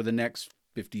these over the next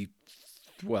 50.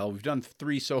 Well, we've done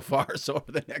 3 so far, so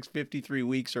over the next 53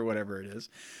 weeks or whatever it is.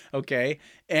 Okay.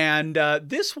 And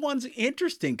this one's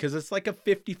interesting because it's like a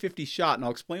 50-50 shot, and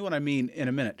I'll explain what I mean in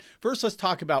a minute. First, let's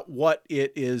talk about what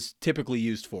it is typically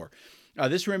used for.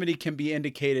 This remedy can be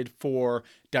indicated for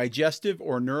digestive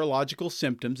or neurological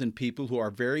symptoms in people who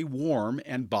are very warm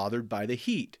and bothered by the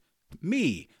heat.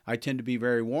 Me, I tend to be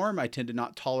very warm. I tend to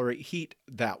not tolerate heat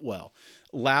that well.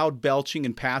 Loud belching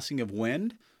and passing of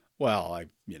wind. Well,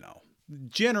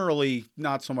 generally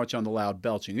not so much on the loud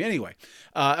belching. Anyway,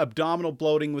 abdominal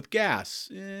bloating with gas.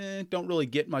 Don't really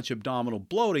get much abdominal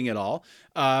bloating at all.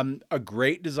 A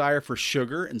great desire for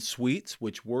sugar and sweets,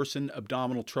 which worsen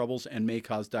abdominal troubles and may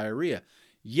cause diarrhea.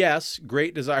 Yes,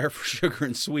 great desire for sugar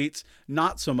and sweets,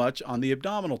 not so much on the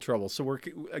abdominal trouble. So we're,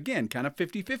 again, kind of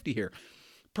 50-50 here.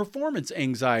 Performance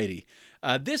anxiety.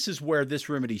 This is where this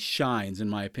remedy shines, in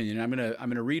my opinion. I'm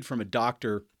gonna read from a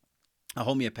doctor, a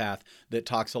homeopath, that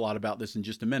talks a lot about this in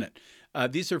just a minute.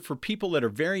 These are for people that are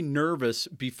very nervous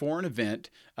before an event,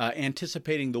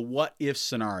 anticipating the what-if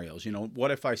scenarios. You know,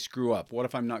 what if I screw up? What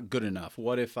if I'm not good enough?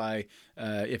 What if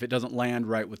if it doesn't land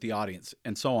right with the audience,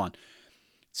 and so on.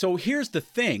 So here's the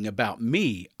thing about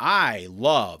me. I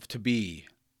love to be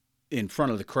in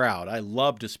front of the crowd. I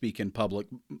love to speak in public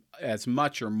as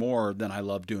much or more than I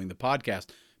love doing the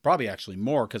podcast. Probably actually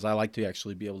more, because I like to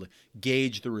actually be able to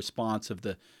gauge the response of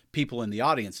the people in the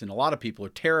audience. And a lot of people are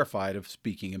terrified of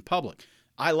speaking in public.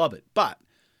 I love it. But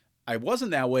I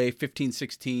wasn't that way 15,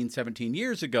 16, 17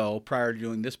 years ago prior to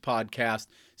doing this podcast.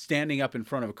 Standing up in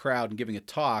front of a crowd and giving a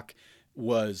talk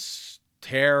was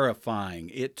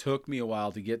terrifying. It took me a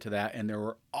while to get to that. And there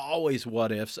were always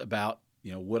what ifs about,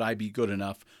 would I be good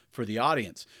enough for the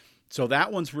audience? So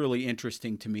that one's really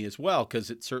interesting to me as well, because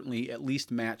it certainly at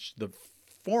least matched the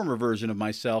former version of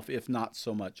myself, if not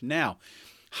so much now.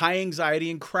 High anxiety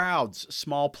in crowds,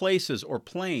 small places, or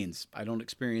planes. I don't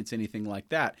experience anything like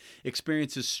that.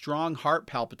 Experiences strong heart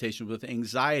palpitations with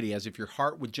anxiety, as if your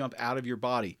heart would jump out of your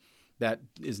body. That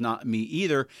is not me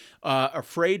either.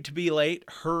 Afraid to be late,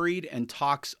 hurried, and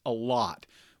talks a lot.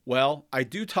 Well, I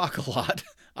do talk a lot.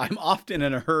 I'm often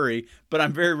in a hurry, but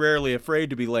I'm very rarely afraid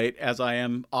to be late, as I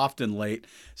am often late.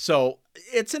 So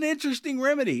it's an interesting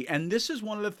remedy. And this is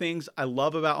one of the things I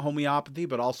love about homeopathy,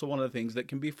 but also one of the things that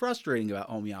can be frustrating about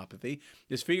homeopathy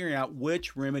is figuring out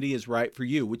which remedy is right for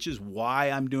you, which is why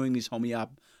I'm doing these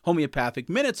homeopathic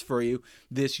minutes for you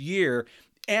this year.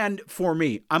 And for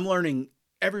me, I'm learning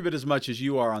every bit as much as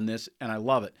you are on this, and I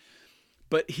love it.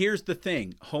 But here's the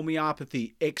thing.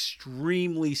 Homeopathy,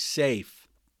 extremely safe.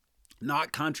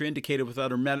 Not contraindicated with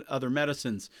other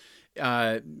medicines,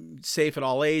 safe at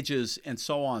all ages, and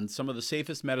so on. Some of the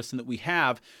safest medicine that we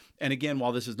have. And again,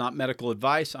 while this is not medical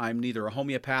advice, I'm neither a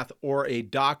homeopath or a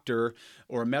doctor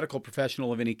or a medical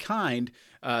professional of any kind,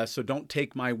 so don't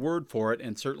take my word for it.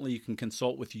 And certainly you can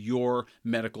consult with your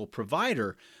medical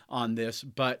provider on this.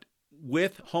 But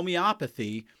with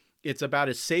homeopathy, it's about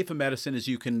as safe a medicine as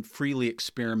you can freely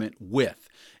experiment with.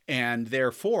 And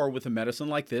therefore, with a medicine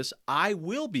like this, I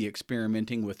will be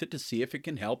experimenting with it to see if it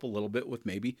can help a little bit with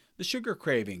maybe the sugar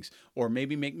cravings, or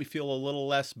maybe make me feel a little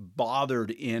less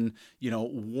bothered in,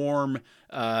 warm,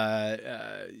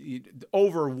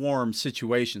 over warm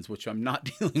situations, which I'm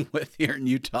not dealing with here in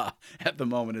Utah at the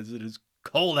moment, as it is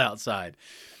cold outside.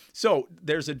 So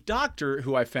there's a doctor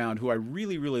who I found who I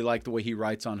really, really like the way he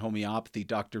writes on homeopathy.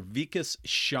 Dr. Vikas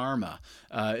Sharma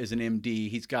is an MD.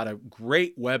 He's got a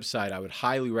great website I would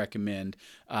highly recommend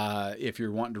if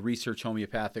you're wanting to research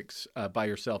homeopathics by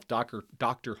yourself,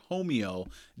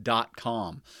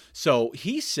 drhomeo.com. So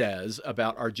he says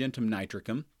about Argentum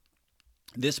nitricum,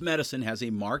 this medicine has a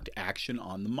marked action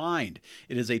on the mind.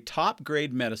 It is a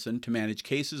top-grade medicine to manage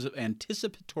cases of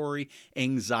anticipatory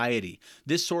anxiety.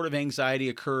 This sort of anxiety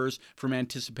occurs from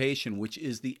anticipation, which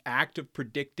is the act of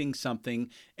predicting something,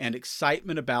 and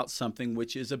excitement about something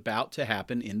which is about to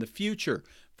happen in the future.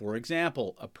 For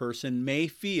example, a person may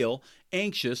feel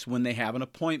anxious when they have an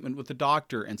appointment with a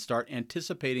doctor and start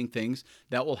anticipating things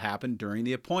that will happen during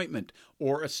the appointment.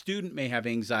 Or a student may have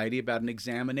anxiety about an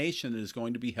examination that is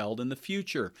going to be held in the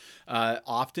future.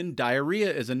 Often,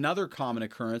 diarrhea is another common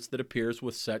occurrence that appears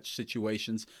with such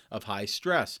situations of high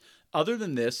stress. Other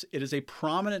than this, it is a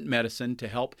prominent medicine to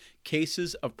help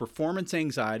cases of performance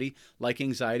anxiety, like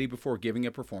anxiety before giving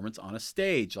a performance on a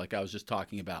stage, like I was just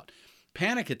talking about.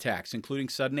 Panic attacks, including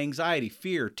sudden anxiety,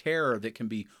 fear, terror, that can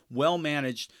be well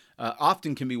managed,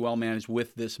 often can be well managed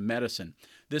with this medicine.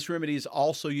 This remedy is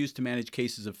also used to manage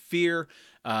cases of fear.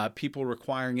 People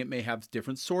requiring it may have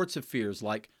different sorts of fears,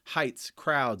 like heights,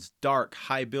 crowds, dark,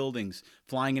 high buildings,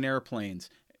 flying in airplanes,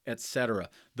 etc.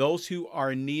 Those who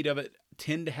are in need of it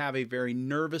tend to have a very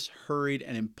nervous, hurried,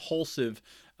 and impulsive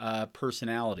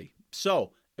personality.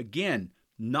 So, again,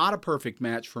 not a perfect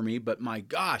match for me, but my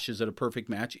gosh, is it a perfect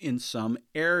match in some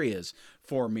areas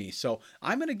for me. So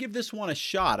I'm going to give this one a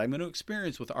shot. I'm going to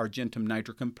experience with Argentum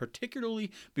nitricum,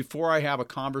 particularly before I have a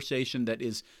conversation that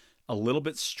is a little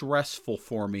bit stressful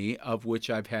for me, of which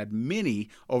I've had many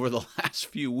over the last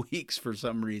few weeks for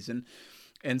some reason,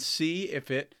 and see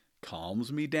if it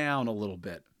calms me down a little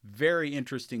bit. Very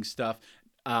interesting stuff.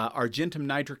 Argentum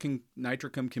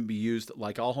nitricum can be used,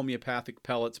 like all homeopathic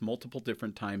pellets, multiple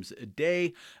different times a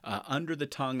day. Under the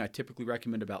tongue, I typically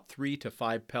recommend about 3 to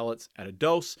 5 pellets at a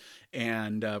dose.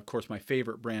 And of course, my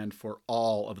favorite brand for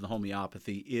all of the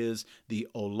homeopathy is the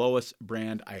Olois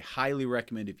brand. I highly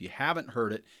recommend, if you haven't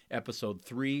heard it, episode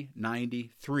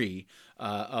 393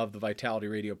 of the Vitality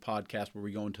Radio podcast, where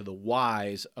we go into the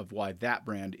whys of why that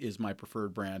brand is my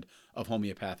preferred brand of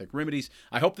homeopathic remedies.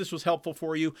 I hope this was helpful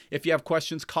for you. If you have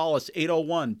questions, call us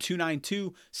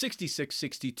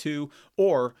 801-292-6662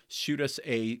 or shoot us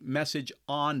a message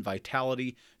on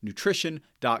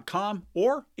vitalitynutrition.com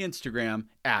or Instagram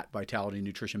at Vitality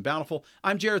Nutrition Bountiful.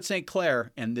 I'm Jared St.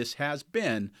 Clair, and this has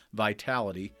been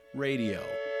Vitality Radio.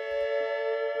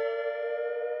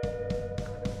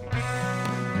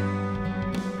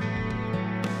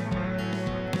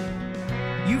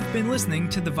 You've been listening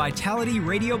to the Vitality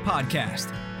Radio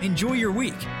Podcast. Enjoy your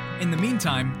week. In the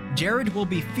meantime, Jared will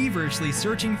be feverishly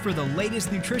searching for the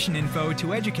latest nutrition info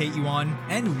to educate you on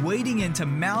and wading into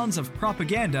mounds of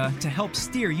propaganda to help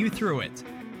steer you through it.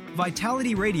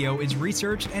 Vitality Radio is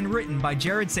researched and written by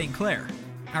Jared St. Clair.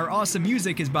 Our awesome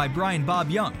music is by Brian Bob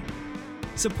Young.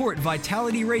 Support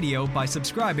Vitality Radio by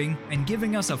subscribing and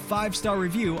giving us a 5-star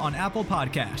review on Apple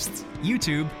Podcasts,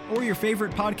 YouTube, or your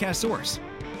favorite podcast source.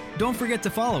 Don't forget to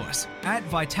follow us at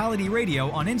Vitality Radio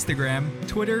on Instagram,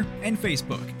 Twitter, and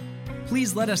Facebook.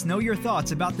 Please let us know your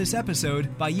thoughts about this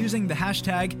episode by using the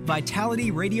hashtag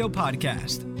Vitality Radio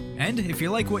Podcast. And if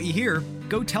you like what you hear,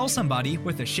 go tell somebody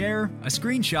with a share, a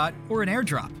screenshot, or an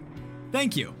airdrop.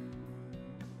 Thank you.